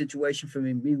fluid situation for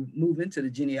me to move into the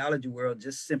genealogy world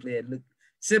just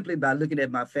simply by looking at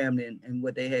my family and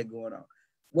what they had going on.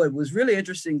 What was really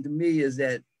interesting to me is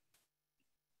that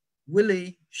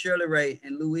Willie, Shirley Ray,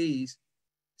 and Louise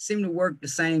seemed to work the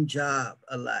same job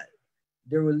a lot.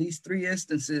 There were at least 3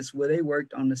 instances where they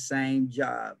worked on the same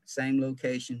job, same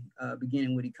location,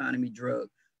 beginning with economy drug.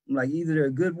 I'm like, either they're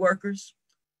good workers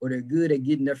or they're good at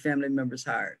getting their family members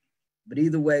hired. But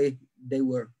either way, they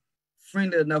were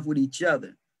friendly enough with each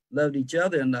other, loved each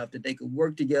other enough that they could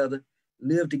work together,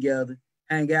 live together,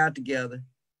 hang out together,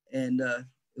 and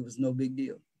it was no big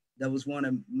deal. That was one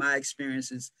of my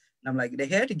experiences. And I'm like, they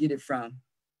had to get it from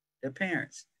their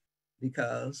parents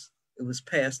because it was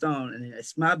passed on. And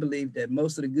it's my belief that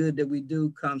most of the good that we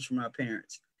do comes from our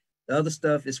parents. The other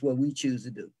stuff is what we choose to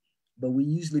do. But we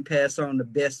usually pass on the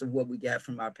best of what we got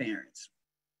from our parents.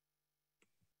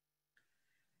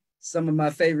 Some of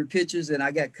my favorite pictures, and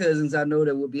I got cousins I know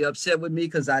that will be upset with me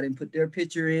because I didn't put their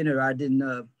picture in or I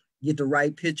didn't get the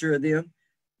right picture of them.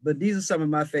 But these are some of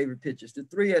my favorite pictures. The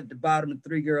 3 at the bottom, the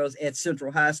 3 girls at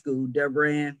Central High School,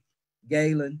 Deborah Ann,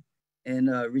 Galen, and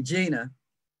Regina.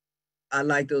 I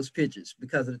like those pictures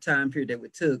because of the time period that we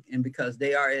took and because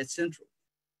they are at Central.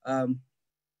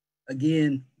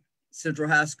 Again, Central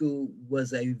High School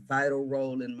was a vital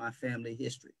role in my family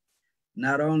history.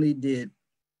 Not only did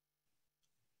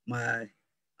my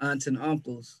aunts and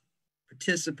uncles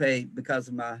participate because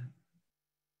of my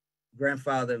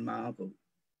grandfather and my uncle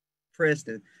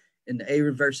Preston in the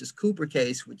Avery versus Cooper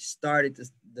case, which started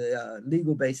the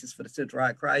legal basis for the Central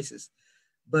High crisis.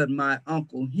 But my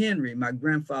uncle Henry, my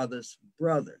grandfather's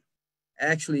brother,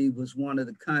 actually was one of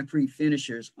the concrete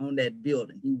finishers on that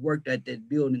building. He worked at that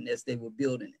building as they were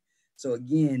building it. So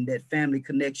again, that family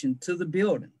connection to the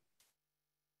building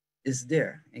is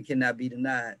there and cannot be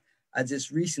denied. I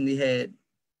just recently had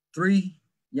 3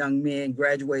 young men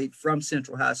graduate from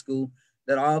Central High School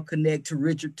that all connect to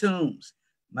Richard Toombs,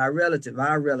 my relative,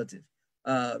 our relative.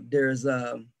 There's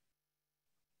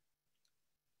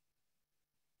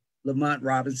Lamont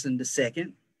Robinson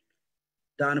II,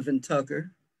 Donovan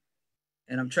Tucker,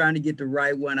 and I'm trying to get the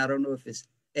right one. I don't know if it's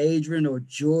Adrian or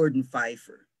Jordan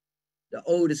Pfeiffer, the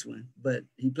oldest one, but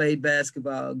he played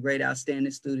basketball, great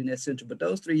outstanding student at Central. But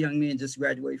those 3 young men just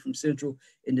graduated from Central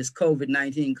in this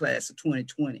COVID-19 class of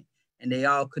 2020, and they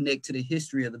all connect to the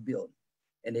history of the building,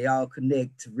 and they all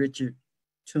connect to Richard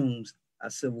Toombs,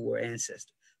 our Civil War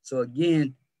ancestor. So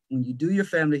again, when you do your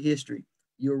family history,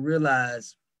 you'll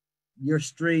realize your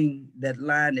string, that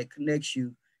line that connects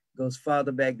you, goes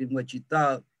farther back than what you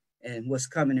thought and what's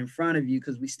coming in front of you,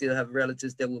 because we still have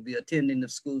relatives that will be attending the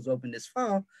schools open this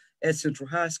fall at Central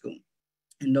High School,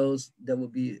 and those that will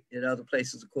be in other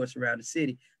places, of course, around the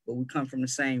city, but we come from the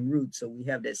same root, so we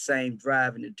have that same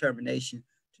drive and determination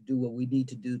to do what we need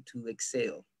to do to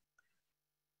excel.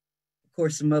 Of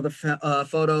course, some other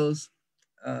photos,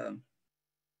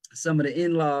 some of the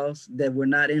in-laws that were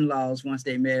not in-laws once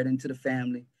they married into the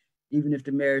family. Even if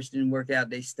the marriage didn't work out,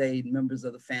 they stayed members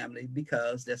of the family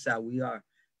because that's how we are.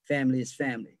 Family is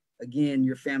family. Again,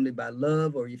 you're family by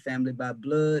love or you're family by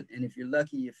blood. And if you're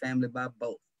lucky, you're family by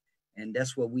both. And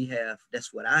that's what we have.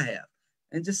 That's what I have.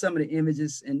 And just some of the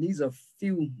images. And these are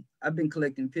few. I've been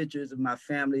collecting pictures of my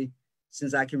family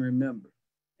since I can remember.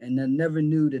 And I never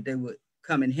knew that they would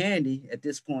come in handy at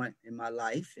this point in my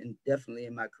life and definitely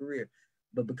in my career.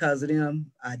 But because of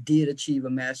them, I did achieve a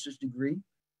master's degree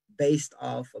based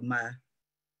off of my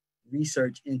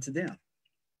research into them.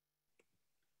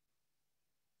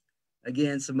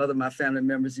 Again, some other of my family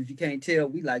members, if you can't tell,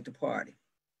 we like to party.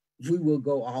 We will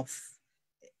go off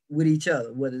with each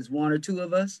other, whether it's 1 or 2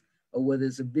 of us or whether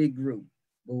it's a big group.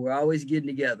 But we're always getting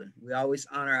together. We always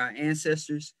honor our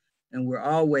ancestors, and we're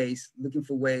always looking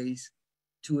for ways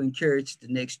to encourage the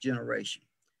next generation.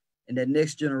 And that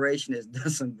next generation has done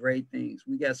some great things.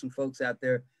 We got some folks out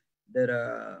there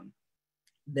that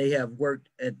they have worked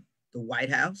at the White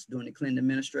House during the Clinton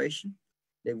administration.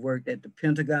 They've worked at the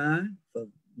Pentagon for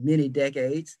many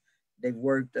decades. They've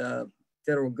worked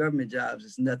federal government jobs.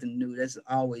 It's nothing new. That's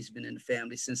always been in the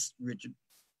family since Richard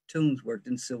Toombs worked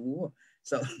in the Civil War.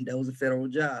 So that was a federal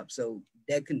job. So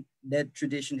that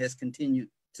tradition has continued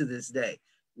to this day.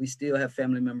 We still have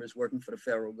family members working for the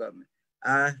federal government.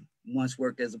 I once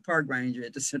worked as a park ranger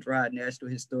at the Central High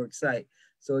National Historic Site.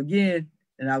 So again,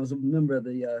 and I was a member of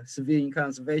the Civilian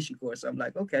Conservation Corps. So I'm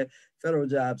like, okay, federal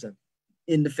jobs are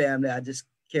in the family. I just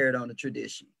carried on the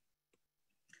tradition.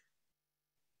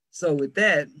 So with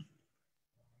that.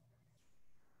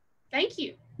 Thank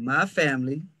you. My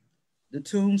family, the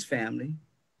Toombs family,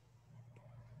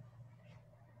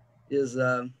 is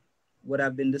what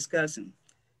I've been discussing.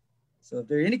 So if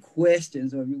there are any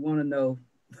questions or if you want to know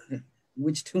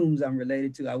which Toombs I'm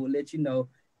related to, I will let you know.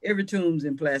 Every Toombs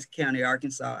in Pulaski County,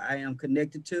 Arkansas, I am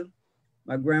connected to.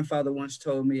 My grandfather once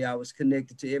told me I was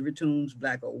connected to every Toombs,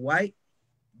 black or white,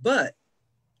 but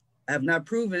I have not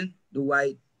proven the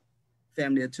white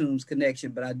family of Toombs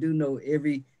connection, but I do know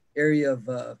every area of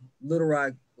Little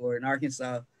Rock or in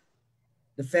Arkansas,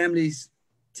 the families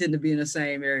tend to be in the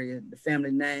same area. The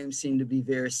family names seem to be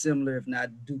very similar, if not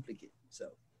duplicate. So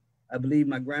I believe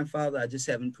my grandfather, I just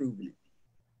haven't proven it.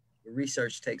 The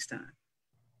research takes time.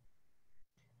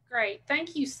 Great.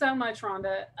 Thank you so much,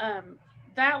 Rhonda.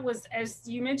 That was, as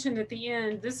you mentioned at the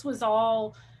end, this was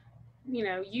all, you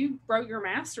know, you wrote your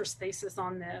master's thesis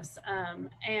on this,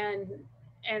 and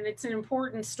it's an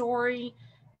important story.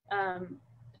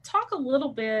 Talk a little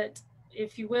bit,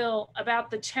 if you will,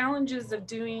 about the challenges of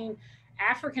doing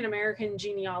African American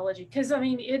genealogy, because I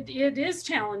mean it is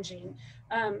challenging,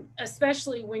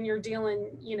 especially when you're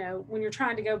dealing, you know, when you're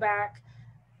trying to go back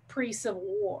pre-Civil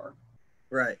War.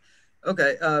 Right.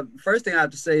 Okay. First thing I have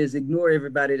to say is ignore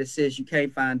everybody that says you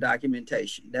can't find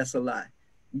documentation. That's a lie.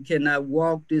 You cannot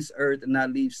walk this earth and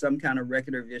not leave some kind of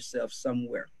record of yourself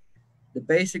somewhere. The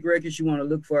basic records you want to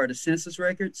look for are the census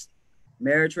records,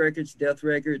 marriage records, death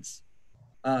records.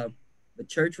 The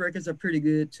church records are pretty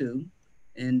good too.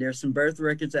 And there's some birth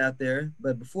records out there.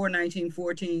 But before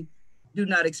 1914, do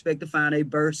not expect to find a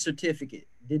birth certificate.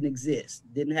 Didn't exist,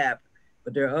 didn't happen.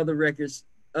 But there are other records,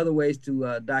 other ways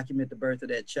to document the birth of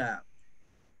that child.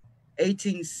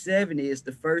 1870 is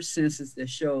the first census that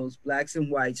shows blacks and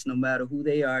whites, no matter who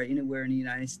they are, anywhere in the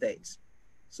United States.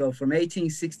 So from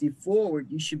 1860 forward,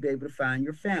 you should be able to find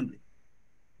your family.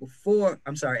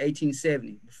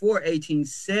 1870. Before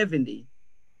 1870,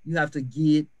 you have to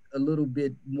get a little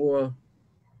bit more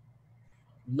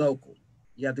local.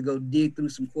 You have to go dig through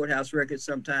some courthouse records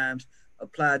sometimes,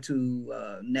 apply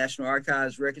to National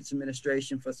Archives Records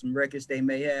Administration for some records they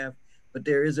may have, but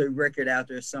there is a record out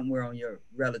there somewhere on your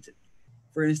relative.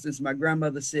 For instance, my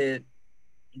grandmother said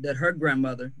that her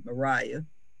grandmother, Mariah,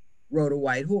 rode a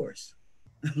white horse.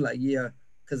 I'm like, yeah,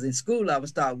 because in school I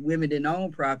was taught women didn't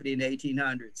own property in the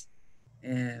 1800s.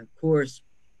 And of course,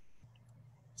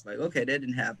 it's like, okay, that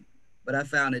didn't happen. But I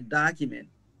found a document,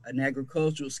 an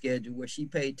agricultural schedule where she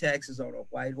paid taxes on a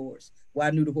white horse. Well,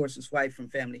 I knew the horse was white from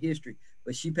family history,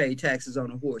 but she paid taxes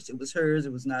on a horse. It was hers,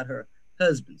 it was not her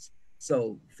husband's.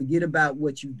 So forget about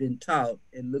what you've been taught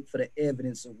and look for the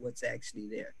evidence of what's actually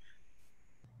there.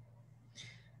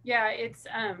 Yeah,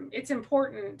 it's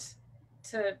important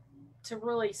to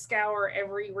really scour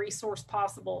every resource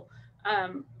possible.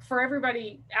 For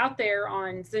everybody out there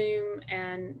on Zoom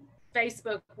and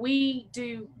Facebook,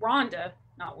 Rhonda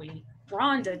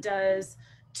does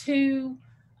two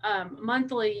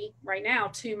monthly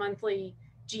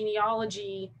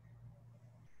genealogy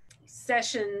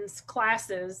sessions,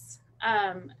 classes.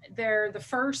 They're the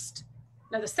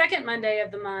second Monday of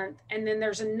the month, and then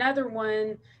there's another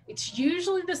one. It's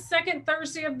usually the second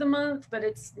Thursday of the month, but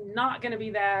it's not going to be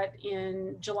that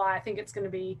in July. I think it's going to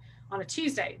be on a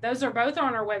Tuesday. Those are both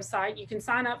on our website. You can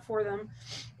sign up for them.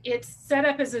 It's set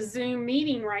up as a Zoom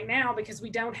meeting right now because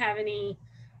we don't have any,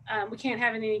 we can't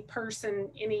have any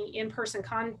in-person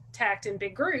contact in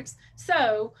big groups.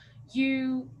 So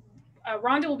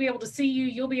Rhonda will be able to see you,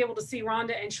 you'll be able to see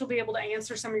Rhonda, and she'll be able to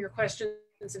answer some of your questions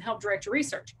and help direct your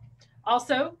research.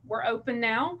 Also, we're open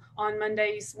now on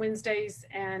Mondays, Wednesdays,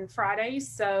 and Fridays.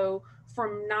 So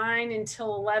from 9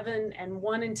 until 11 and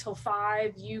 1 until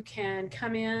 5, you can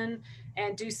come in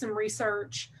and do some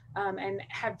research and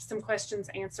have some questions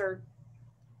answered.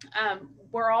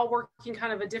 We're all working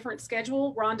kind of a different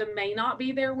schedule. Rhonda may not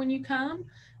be there when you come,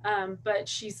 but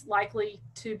she's likely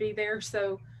to be there.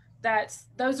 So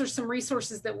those are some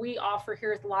resources that we offer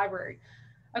here at the library.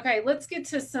 Okay, let's get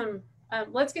to some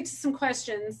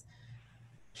questions.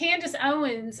 Candace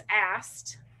Owens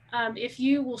asked if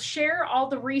you will share all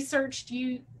the resources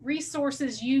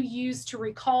you use to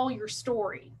recall your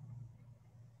story.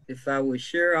 If I would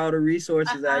share all the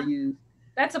resources I use.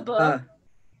 That's a book.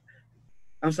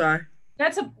 I'm sorry.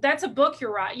 That's a book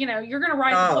you're writing. You know, you're going to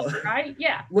write a book, right?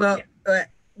 Yeah. Well,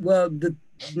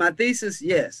 my thesis,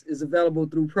 yes, is available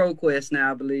through ProQuest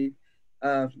now, I believe.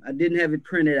 I didn't have it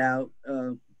printed out.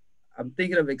 I'm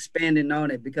thinking of expanding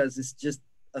on it because it's just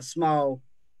a small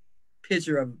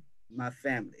picture of my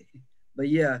family. But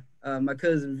yeah, my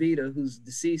cousin Vita, who's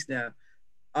deceased now,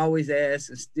 always asks,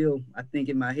 and still, I think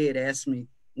in my head, asks me,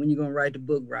 when you going to write the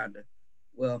book, Rhonda?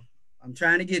 Well, I'm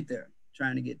trying to get there.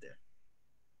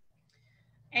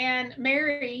 And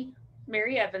Mary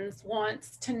Evans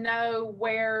wants to know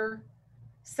where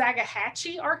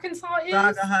Sagahatchee, Arkansas is.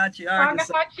 Sagahatchee,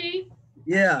 Arkansas.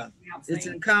 Yeah, it's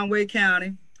in Conway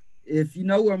County. If you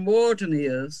know where Morton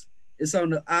is, it's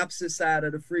on the opposite side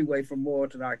of the freeway from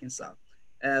Morton, Arkansas.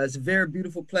 It's a very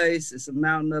beautiful place. It's a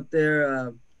mountain up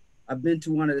there. I've been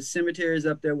to one of the cemeteries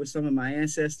up there with some of my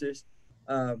ancestors.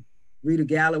 Rita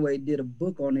Galloway did a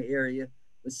book on the area.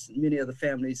 with many other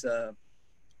families.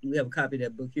 We have a copy of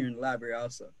that book here in the library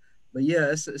also. But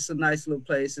yeah, it's a nice little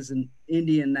place. It's an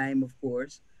Indian name, of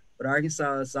course, but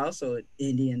Arkansas is also an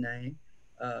Indian name.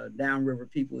 Downriver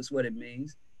people is what it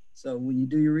means. So when you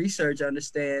do your research,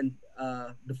 understand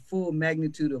the full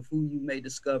magnitude of who you may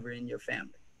discover in your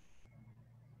family.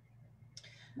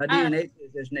 My DNA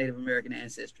says there's Native American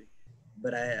ancestry,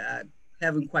 but I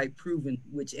haven't quite proven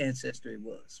which ancestor it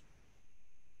was.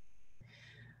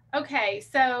 Okay,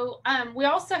 so we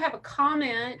also have a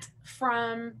comment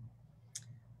from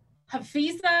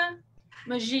Hafiza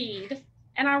Majid,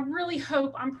 and I really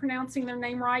hope I'm pronouncing their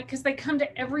name right because they come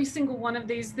to every single one of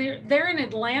these. They're in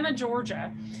Atlanta,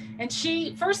 Georgia, and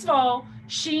she, first of all,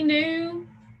 she knew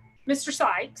Mr.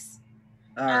 Sykes.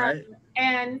 All right.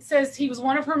 And says he was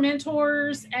one of her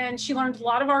mentors, and she learned a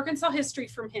lot of Arkansas history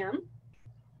from him.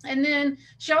 And then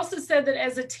she also said that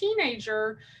as a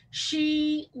teenager,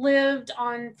 she lived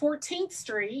on 14th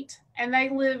Street, and they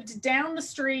lived down the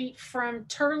street from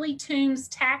Turley Toombs'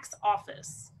 tax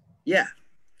office. Yeah,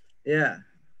 yeah.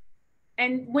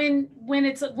 And when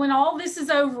all this is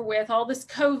over with, all this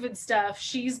COVID stuff,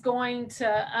 she's going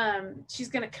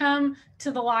to come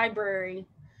to the library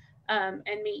and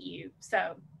meet you.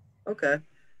 So okay.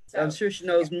 So I'm sure she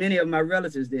knows many of my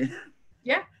relatives then.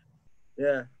 Yeah.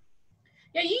 Yeah.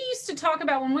 Yeah, you used to talk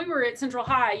about, when we were at Central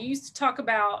High, you used to talk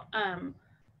about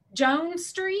Jones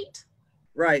Street.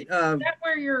 Right. Is that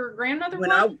where your grandmother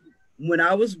was? When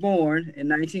I was born in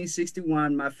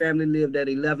 1961, my family lived at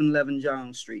 1111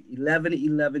 Jones Street,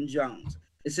 1111 Jones.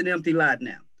 It's an empty lot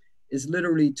now. It's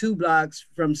literally 2 blocks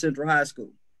from Central High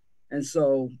School. And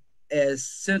so as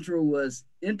Central was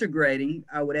integrating,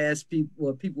 I would ask people,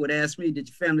 well, people would ask me, did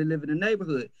your family live in the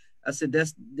neighborhood? I said,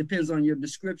 that depends on your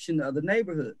description of the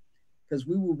neighborhood. Because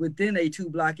we were within a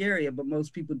 2-block area, but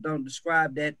most people don't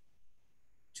describe that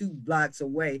 2 blocks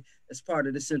away as part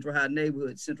of the Central High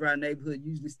neighborhood. Central High neighborhood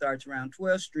usually starts around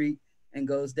 12th Street and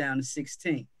goes down to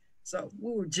 16th. So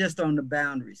we were just on the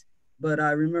boundaries. But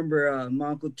I remember my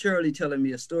Uncle Turley telling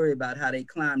me a story about how they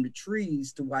climbed the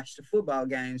trees to watch the football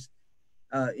games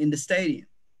in the stadium.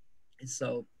 And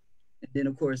so, and then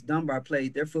of course, Dunbar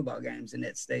played their football games in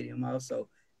that stadium also.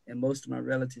 And most of my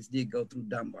relatives did go through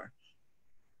Dunbar.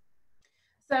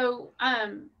 So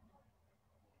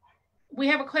we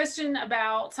have a question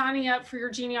about signing up for your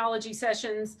genealogy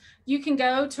sessions. You can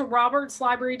go to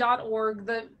robertslibrary.org.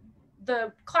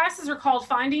 The classes are called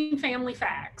Finding Family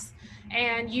Facts,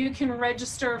 and you can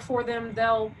register for them.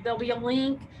 There'll be a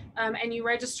link, and you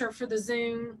register for the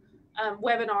Zoom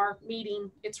webinar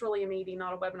meeting. It's really a meeting,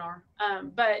 not a webinar.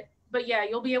 But yeah,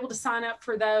 you'll be able to sign up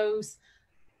for those.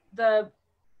 The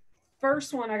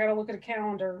first one, I got to look at a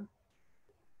calendar.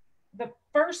 The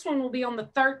first one will be on the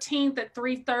 13th at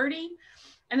 3:30.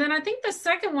 And then I think the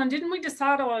second one, didn't we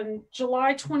decide on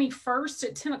July 21st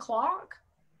at 10 o'clock?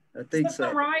 I think so.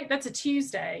 That's right. That's a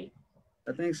Tuesday.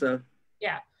 I think so.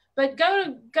 Yeah. But go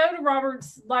to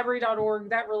robertslibrary.org.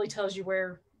 That really tells you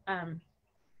where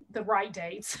the right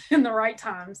dates and the right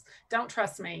times. Don't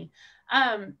trust me.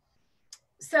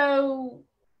 So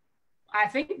I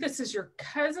think this is your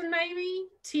cousin, maybe,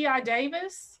 T.I.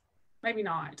 Davis. Maybe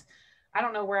not. I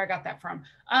don't know where I got that from.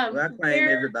 Well, I claim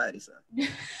everybody. So.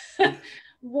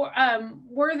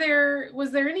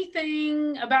 Was there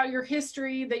anything about your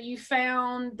history that you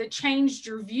found that changed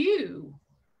your view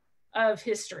of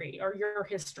history or your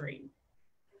history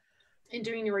in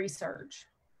doing your research?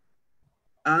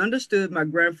 I understood my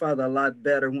grandfather a lot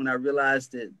better when I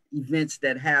realized the events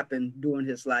that happened during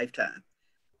his lifetime.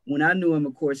 When I knew him,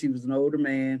 of course, he was an older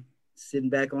man sitting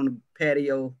back on the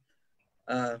patio,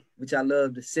 which I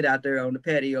love to sit out there on the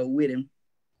patio with him.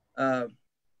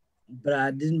 But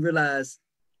I didn't realize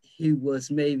he was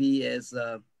maybe as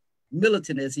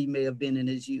militant as he may have been in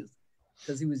his youth,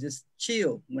 because he was just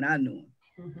chill when I knew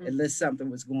him, unless something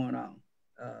was going on.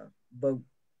 But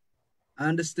I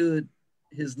understood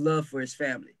his love for his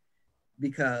family,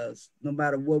 because no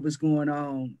matter what was going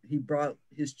on, he brought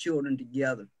his children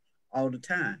together all the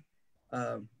time.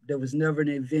 There was never an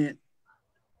event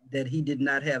that he did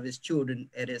not have his children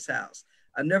at his house.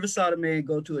 I never saw the man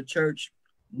go to a church,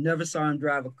 never saw him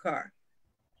drive a car,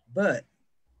 but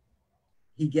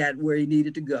he got where he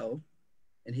needed to go,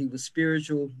 and he was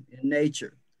spiritual in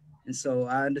nature. And so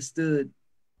I understood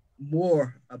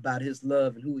more about his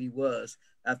love and who he was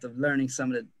after learning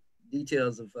some of the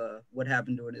details of what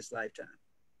happened during his lifetime.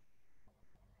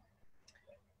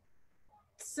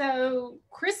 So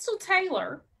Crystal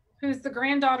Taylor, who's the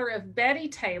granddaughter of Betty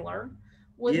Taylor,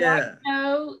 would like to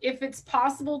know if it's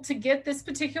possible to get this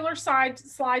particular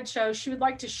slideshow. She would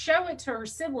like to show it to her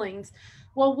siblings.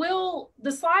 Well,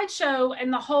 the slideshow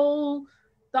and the whole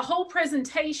the whole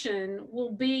presentation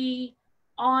will be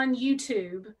on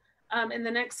YouTube in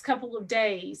the next couple of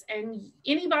days. And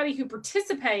anybody who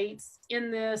participates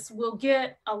in this will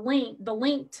get the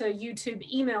link to YouTube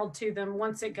emailed to them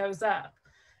once it goes up.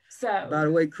 So, by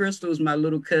the way, Crystal is my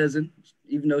little cousin,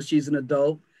 even though she's an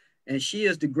adult, and she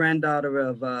is the granddaughter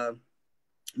of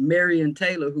Marion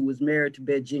Taylor, who was married to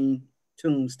Bejean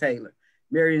Toombs Taylor.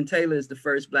 Marion Taylor is the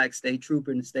first Black state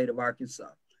trooper in the state of Arkansas.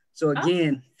 So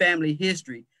again, family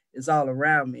history is all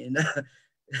around me, and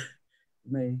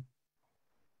man,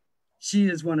 she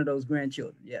is one of those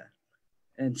grandchildren. Yeah.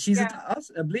 And she's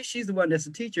also, I believe she's the one that's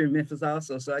a teacher in Memphis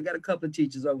also. So I got a couple of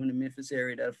teachers over in the Memphis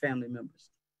area that are family members.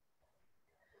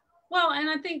 Well, and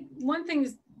I think one thing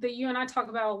that you and I talk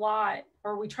about a lot,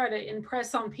 or we try to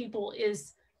impress on people,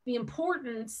 is the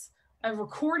importance of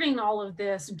recording all of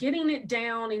this, getting it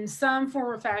down in some form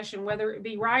or fashion, whether it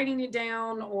be writing it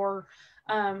down or,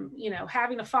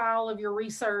 having a file of your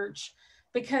research,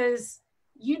 because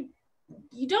you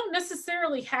don't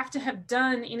necessarily have to have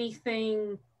done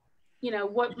anything.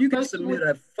 What you can submit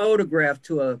a photograph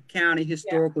to a county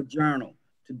historical journal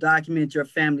to document your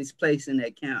family's place in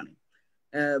that county.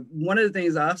 One of the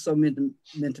things I also meant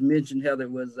to mention, Heather,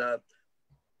 was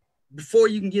before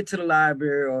you can get to the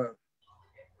library, or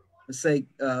let's say,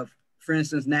 for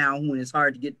instance, now when it's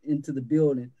hard to get into the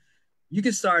building, you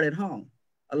can start at home.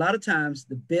 A lot of times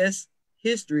the best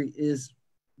history is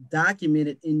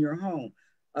documented in your home.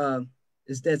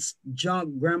 It's that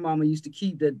junk grandmama used to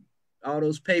keep, that all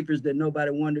those papers that nobody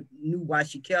knew why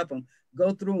she kept them.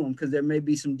 Go through them, because there may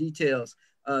be some details.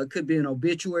 It could be an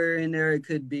obituary in there. It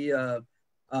could be a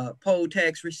poll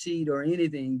tax receipt or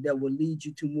anything that will lead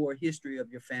you to more history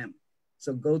of your family.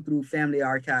 So go through family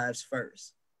archives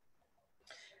first.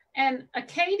 And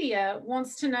Acadia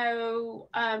wants to know,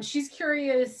 she's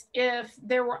curious if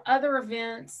there were other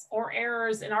events or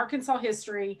eras in Arkansas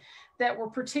history that were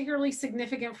particularly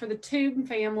significant for the Toombs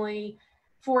family.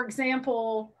 For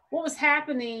example, what was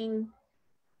happening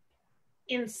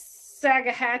in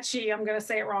Sagahatchee, I'm going to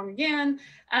say it wrong again,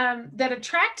 that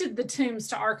attracted the Toombs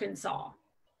to Arkansas?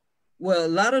 Well, a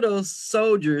lot of those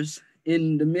soldiers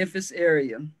in the Memphis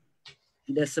area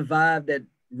that survived that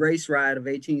race riot of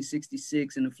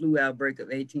 1866 and the flu outbreak of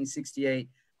 1868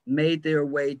 made their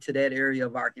way to that area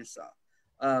of Arkansas.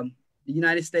 The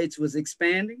United States was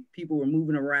expanding. People were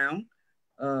moving around.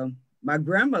 My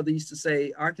grandmother used to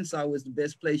say Arkansas was the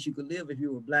best place you could live if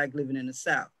you were Black living in the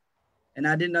South. And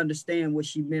I didn't understand what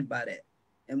she meant by that.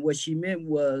 And what she meant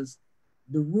was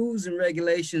the rules and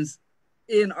regulations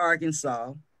in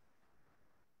Arkansas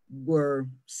were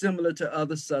similar to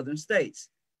other Southern states,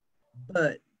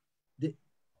 but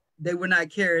they were not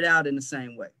carried out in the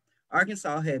same way.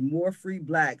 Arkansas had more free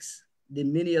Blacks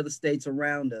than many other states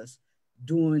around us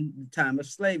during the time of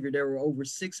slavery. There were over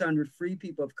 600 free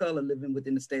people of color living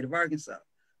within the state of Arkansas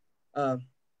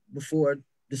before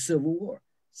the Civil War.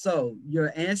 So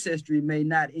your ancestry may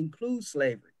not include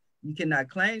slavery. You cannot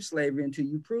claim slavery until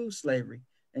you prove slavery.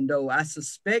 And though I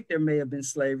suspect there may have been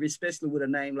slavery, especially with a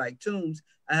name like Toombs,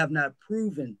 I have not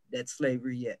proven that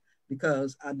slavery yet,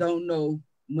 because I don't know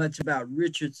much about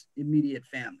Richard's immediate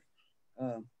family.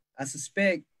 I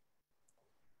suspect,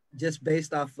 just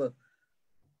based off of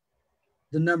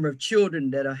the number of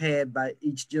children that are had by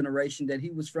each generation, that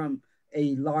he was from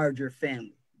a larger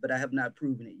family, but I have not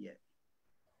proven it yet.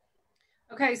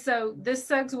 Okay, so this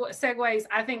segues,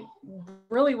 I think,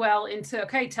 really well into,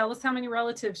 okay, tell us how many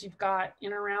relatives you've got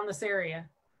in and around this area.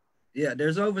 Yeah,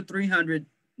 there's over 300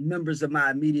 members of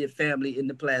my immediate family in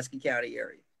the Pulaski County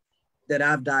area that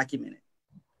I've documented.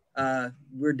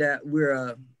 We're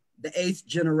the 8th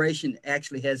generation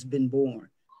actually has been born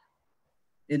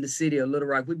in the city of Little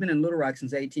Rock. We've been in Little Rock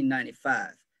since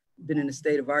 1895. We've been in the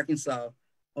state of Arkansas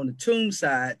on the Toombs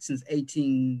side since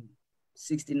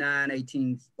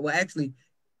 1869, well, actually,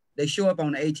 they show up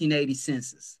on the 1880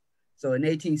 census. So in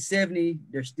 1870,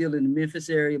 they're still in the Memphis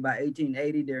area. By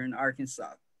 1880, they're in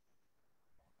Arkansas.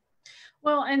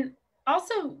 Well, and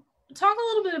also talk a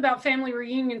little bit about family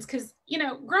reunions, because,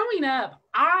 growing up,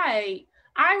 I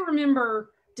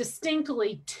remember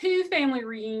distinctly 2 family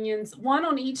reunions, one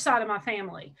on each side of my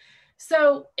family.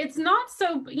 So it's not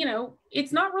so,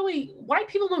 it's not really, white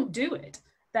people don't do it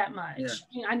that much. Yeah.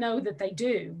 I mean, I know that they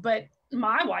do, but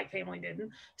my white family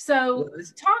didn't. So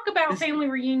talk about family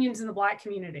reunions in the Black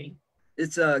community.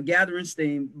 It's a gathering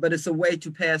theme, but it's a way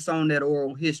to pass on that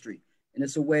oral history. And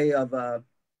it's a way of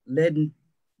letting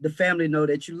the family know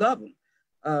that you love them.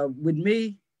 With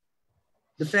me,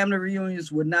 the family reunions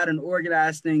were not an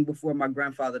organized thing before my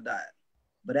grandfather died.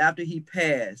 But after he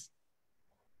passed,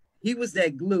 he was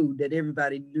that glue that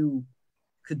everybody knew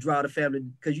could draw the family,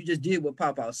 because you just did what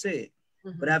Papa said.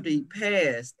 But after he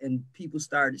passed and people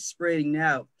started spreading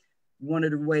out, one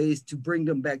of the ways to bring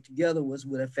them back together was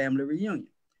with a family reunion.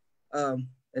 And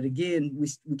again,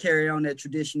 we carry on that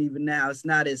tradition even now. It's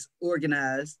not as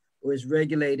organized or as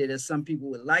regulated as some people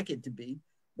would like it to be,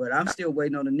 but I'm still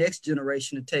waiting on the next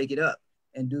generation to take it up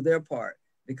and do their part,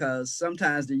 because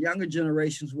sometimes the younger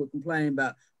generations will complain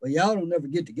about, well, y'all don't never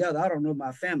get together. I don't know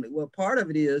my family. Well, part of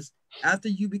it is after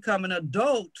you become an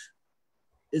adult,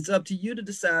 it's up to you to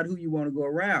decide who you want to go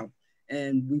around.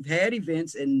 And we've had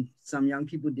events and some young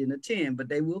people didn't attend, but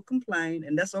they will complain,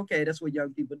 and that's okay. That's what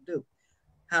young people do.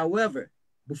 However,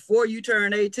 before you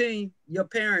turn 18, your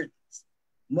parents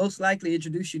most likely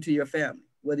introduced you to your family,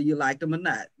 whether you liked them or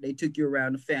not. They took you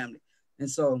around the family. And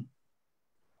so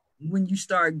when you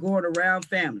start going around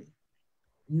family,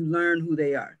 you learn who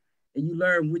they are and you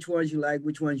learn which ones you like,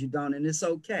 which ones you don't, and it's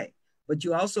okay. But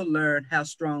you also learn how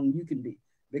strong you can be,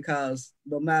 because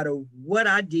no matter what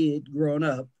I did growing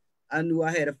up, I knew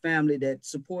I had a family that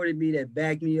supported me, that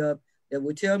backed me up, that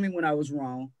would tell me when I was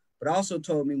wrong, but also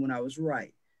told me when I was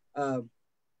right.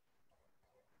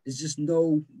 It's just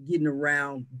no getting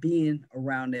around being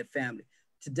around that family.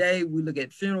 Today, we look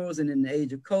at funerals, and in the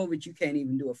age of COVID, you can't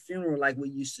even do a funeral like we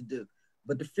used to do.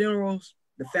 But the funerals,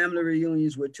 the family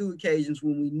reunions were two occasions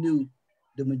when we knew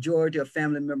the majority of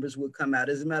family members would come out.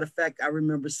 As a matter of fact, I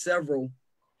remember several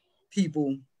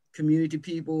people, community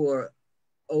people or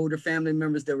older family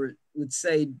members that would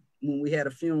say when we had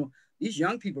a funeral, these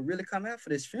young people really come out for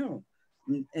this funeral.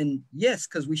 And yes,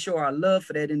 because we show our love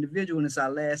for that individual, and it's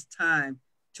our last time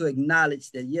to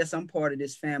acknowledge that, yes, I'm part of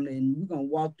this family, and we're going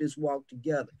to walk this walk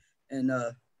together and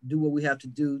do what we have to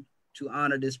do to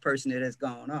honor this person that has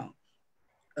gone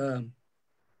on.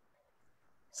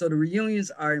 So the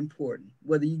reunions are important.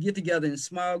 Whether you get together in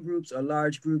small groups or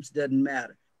large groups, doesn't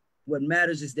matter. What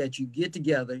matters is that you get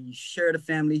together, you share the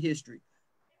family history.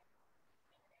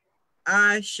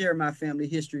 I share my family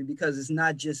history because it's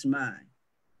not just mine.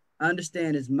 I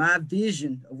understand it's my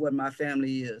vision of what my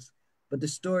family is, but the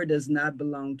story does not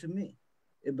belong to me.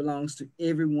 It belongs to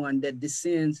everyone that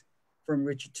descends from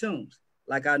Richard Toombs.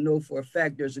 Like I know for a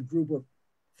fact there's a group of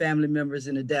family members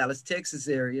in the Dallas, Texas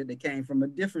area that came from a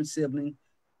different sibling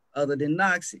other than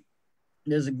Noxie.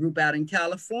 There's a group out in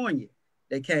California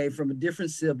that came from a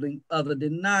different sibling other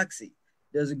than Noxie.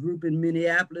 There's a group in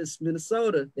Minneapolis,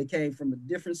 Minnesota that came from a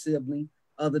different sibling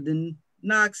other than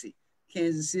Noxie.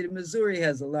 Kansas City, Missouri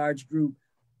has a large group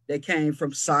that came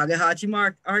from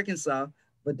Sagahatchee, Arkansas,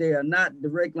 but they are not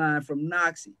direct line from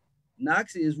Noxie.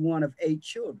 Noxie is one of 8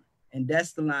 children, and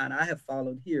that's the line I have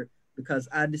followed here because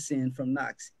I descend from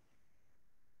Noxie.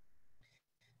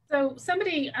 So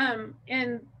somebody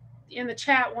in the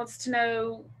chat wants to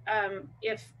know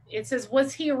if it says,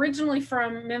 was he originally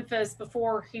from Memphis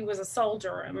before he was a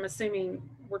soldier? I'm assuming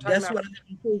we're talking about. That's what I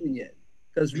haven't proven yet,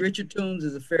 because Richard Toombs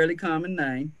is a fairly common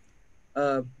name.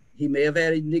 He may have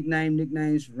had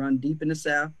nicknames run deep in the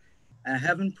South. I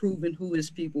haven't proven who his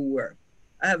people were.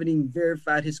 I haven't even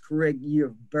verified his correct year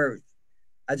of birth.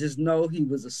 I just know he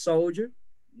was a soldier.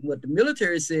 What the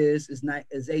military says is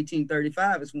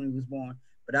 1835 is when he was born.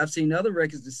 But I've seen other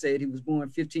records that said he was born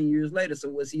 15 years later. So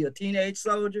was he a teenage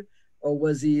soldier or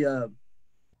was he a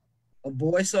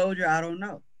boy soldier? I don't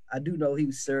know. I do know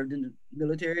he served in the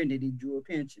military and that he drew a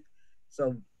pension.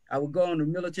 So I would go on the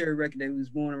military record that he was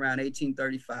born around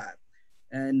 1835.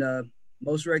 And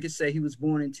most records say he was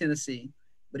born in Tennessee,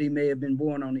 but he may have been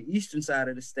born on the eastern side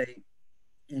of the state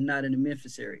and not in the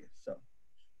Memphis area. So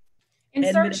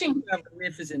in searching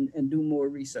Memphis and do more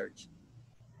research.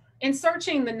 In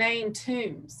searching the name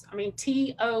Toombs, I mean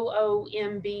Toombs.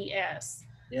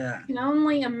 Yeah. You can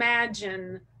only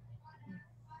imagine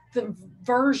the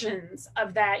versions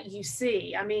of that you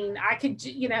see. I mean, I could,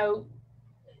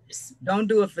 don't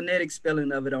do a phonetic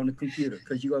spelling of it on the computer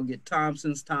because you're gonna get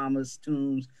Thompsons, Thomas,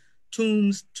 Toombs,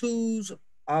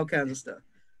 all kinds of stuff.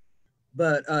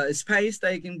 But it's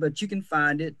painstaking, but you can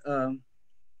find it.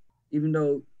 Even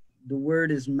though the word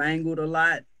is mangled a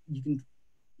lot, you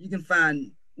can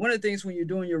find. One of the things when you're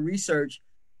doing your research,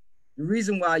 the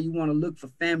reason why you want to look for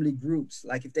family groups,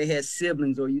 like if they had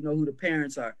siblings or you know who the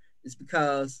parents are, is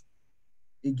because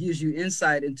it gives you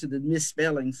insight into the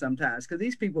misspelling sometimes. Because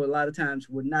these people a lot of times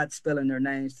were not spelling their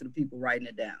names to the people writing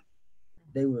it down.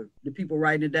 The people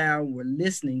writing it down were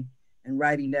listening and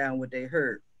writing down what they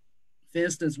heard. For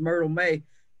instance, Myrtle May,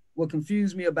 what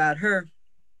confused me about her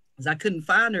is I couldn't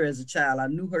find her as a child. I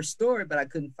knew her story, but I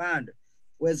couldn't find her.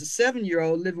 Well, as a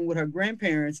 7-year-old living with her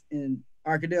grandparents in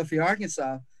Arkadelphia,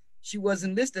 Arkansas, she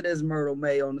wasn't listed as Myrtle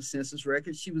May on the census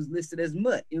record. She was listed as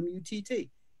Mutt, M-U-T-T.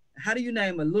 How do you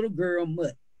name a little girl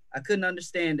Mutt? I couldn't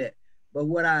understand that. But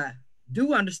what I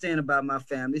do understand about my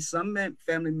family. Some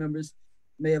family members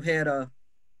may have had a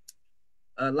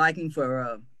liking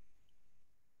for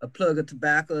a plug of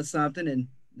tobacco or something, and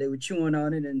they were chewing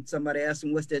on it, and somebody asked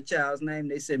them, what's their child's name?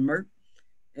 They said Mert.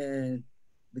 And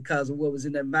because of what was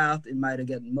in their mouth, it might have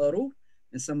gotten muddled,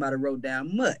 and somebody wrote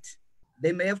down Mutt.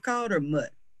 They may have called her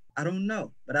Mutt. I don't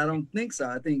know, but I don't think so.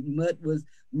 I think Mert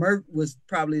was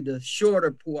probably the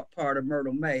shorter part of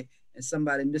Myrtle May, and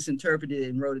somebody misinterpreted it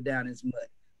and wrote it down as Mutt.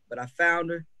 But I found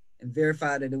her and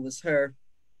verified that it was her.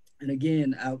 And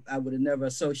again, I would have never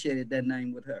associated that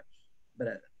name with her,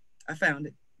 but I found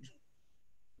it.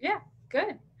 Yeah,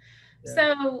 good. Yeah.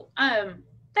 So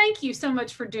thank you so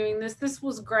much for doing this. This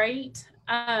was great.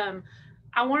 I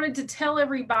wanted to tell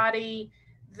everybody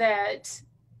that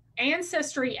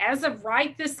Ancestry, as of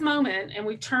right this moment, and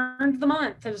we've turned the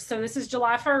month, so this is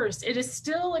July 1st, it is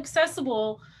still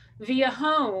accessible via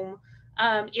home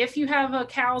if you have a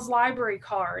CALS library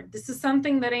card. This is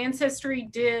something that Ancestry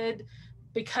did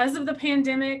because of the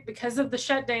pandemic, because of the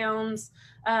shutdowns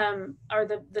or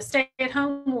the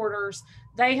stay-at-home orders.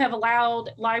 They have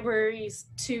allowed libraries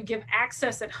to give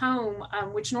access at home,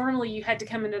 which normally you had to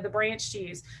come into the branch to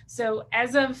use. So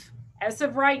as of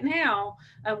right now,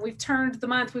 we've turned the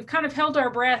month. We've kind of held our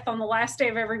breath on the last day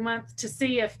of every month to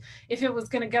see if it was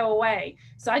going to go away.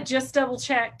 So I just double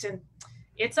checked, and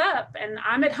it's up, and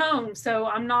I'm at home, so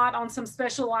I'm not on some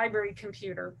special library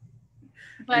computer.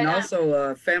 But, and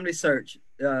also Family Search.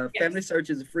 Yes. Family Search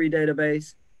is a free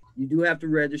database. You do have to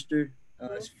register.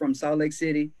 It's from Salt Lake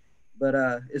City, but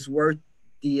it's worth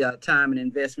the time and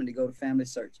investment to go to Family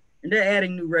Search. And they're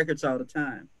adding new records all the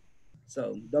time.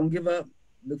 So don't give up.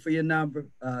 Look for your number,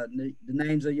 the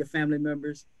names of your family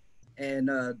members, and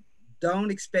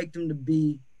don't expect them to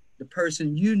be the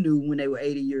person you knew when they were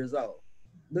 80 years old.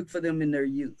 Look for them in their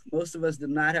youth. Most of us do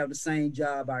not have the same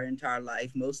job our entire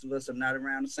life. Most of us are not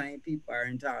around the same people our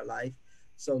entire life.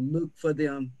 So look for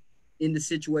them in the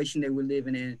situation they were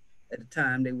living in at the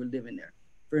time they were living there.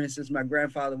 For instance, my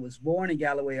grandfather was born in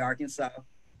Galloway, Arkansas,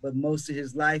 but most of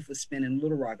his life was spent in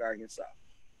Little Rock, Arkansas,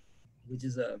 which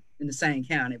is in the same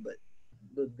county, but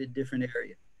a little bit different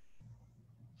area.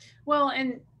 Well,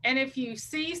 and if you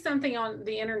see something on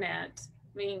the internet,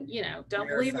 I mean, don't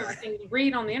believe everything you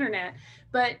read on the internet,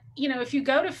 but if you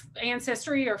go to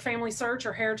Ancestry or Family Search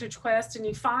or Heritage Quest and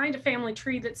you find a family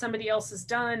tree that somebody else has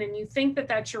done and you think that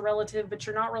that's your relative, but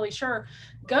you're not really sure,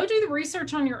 go do the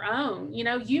research on your own.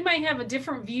 You may have a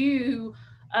different view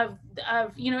of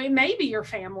it may be your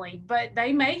family, but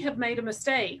they may have made a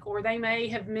mistake, or they may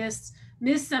have missed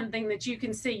something that you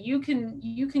can see. You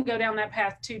can go down that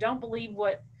path too. Don't believe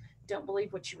what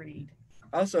you read.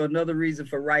 Also, another reason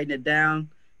for writing it down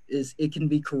is it can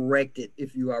be corrected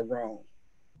if you are wrong.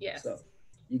 Yes. So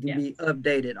you can be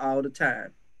updated all the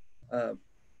time.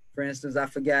 For instance, I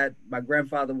forgot my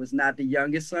grandfather was not the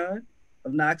youngest son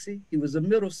of Noxie. He was a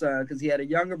middle son because he had a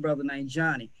younger brother named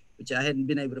Johnny, which I hadn't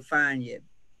been able to find yet.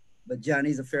 But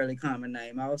Johnny's a fairly common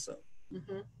name also.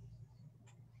 Mm-hmm.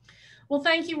 Well,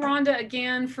 thank you, Rhonda,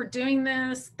 again for doing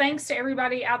this. Thanks to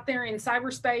everybody out there in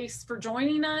cyberspace for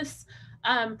joining us.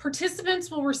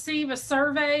 Participants will receive a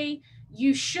survey.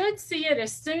 You should see it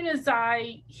as soon as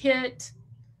I hit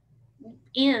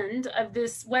end of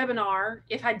this webinar.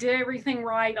 If I did everything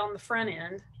right on the front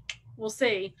end, we'll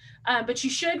see. But you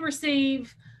should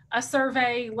receive a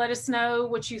survey. Let us know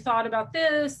what you thought about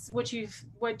this, what you'd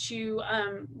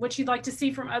like to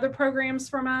see from other programs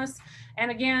from us. And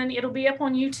again, it'll be up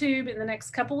on YouTube in the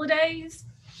next couple of days.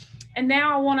 And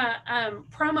now I want to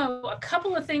promo a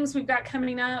couple of things we've got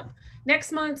coming up.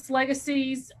 Next month's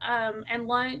Legacies and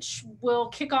Lunch will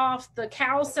kick off the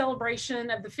CALS celebration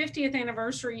of the 50th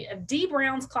anniversary of Dee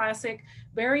Brown's classic,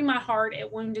 Bury My Heart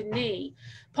at Wounded Knee.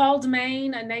 Paul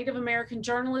DeMaine, a Native American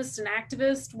journalist and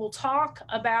activist, will talk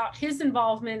about his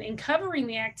involvement in covering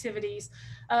the activities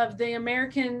of the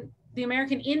American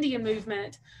Indian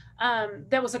movement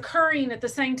that was occurring at the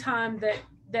same time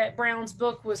that Brown's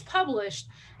book was published,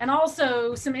 and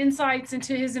also some insights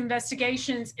into his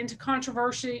investigations into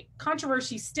controversy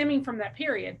stemming from that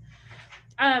period.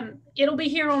 It'll be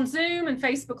here on Zoom and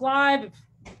Facebook Live, if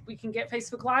we can get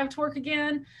Facebook Live to work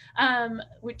again,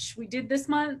 which we did this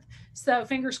month. So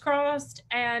fingers crossed,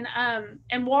 and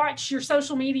watch your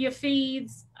social media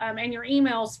feeds and your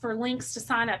emails for links to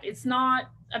sign up. It's not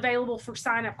available for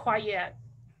sign up quite yet.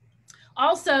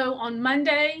 Also, on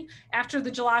Monday, after the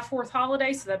July 4th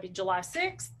holiday, so that'd be July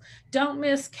 6th, don't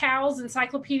miss CALS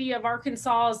Encyclopedia of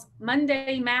Arkansas's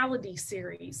Monday Malady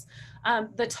series.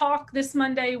 The talk this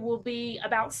Monday will be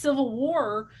about Civil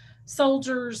War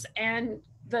soldiers and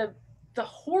the the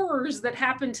horrors that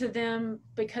happened to them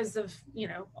because of, you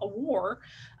know, a war.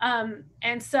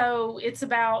 And so it's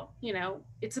about, you know,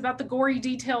 it's about the gory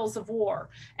details of war.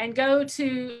 And go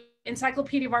to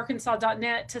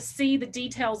encyclopediaofarkansas.net to see the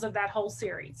details of that whole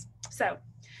series. So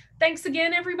thanks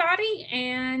again, everybody,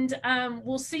 and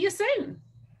we'll see you soon.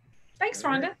 Thanks,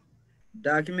 Rhonda. Right.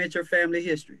 Document your family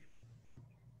history.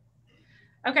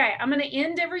 Okay, I'm going to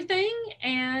end everything,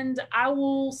 and I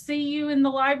will see you in the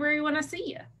library when I see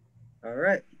you. All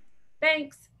right.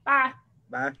 Thanks. Bye.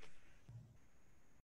 Bye.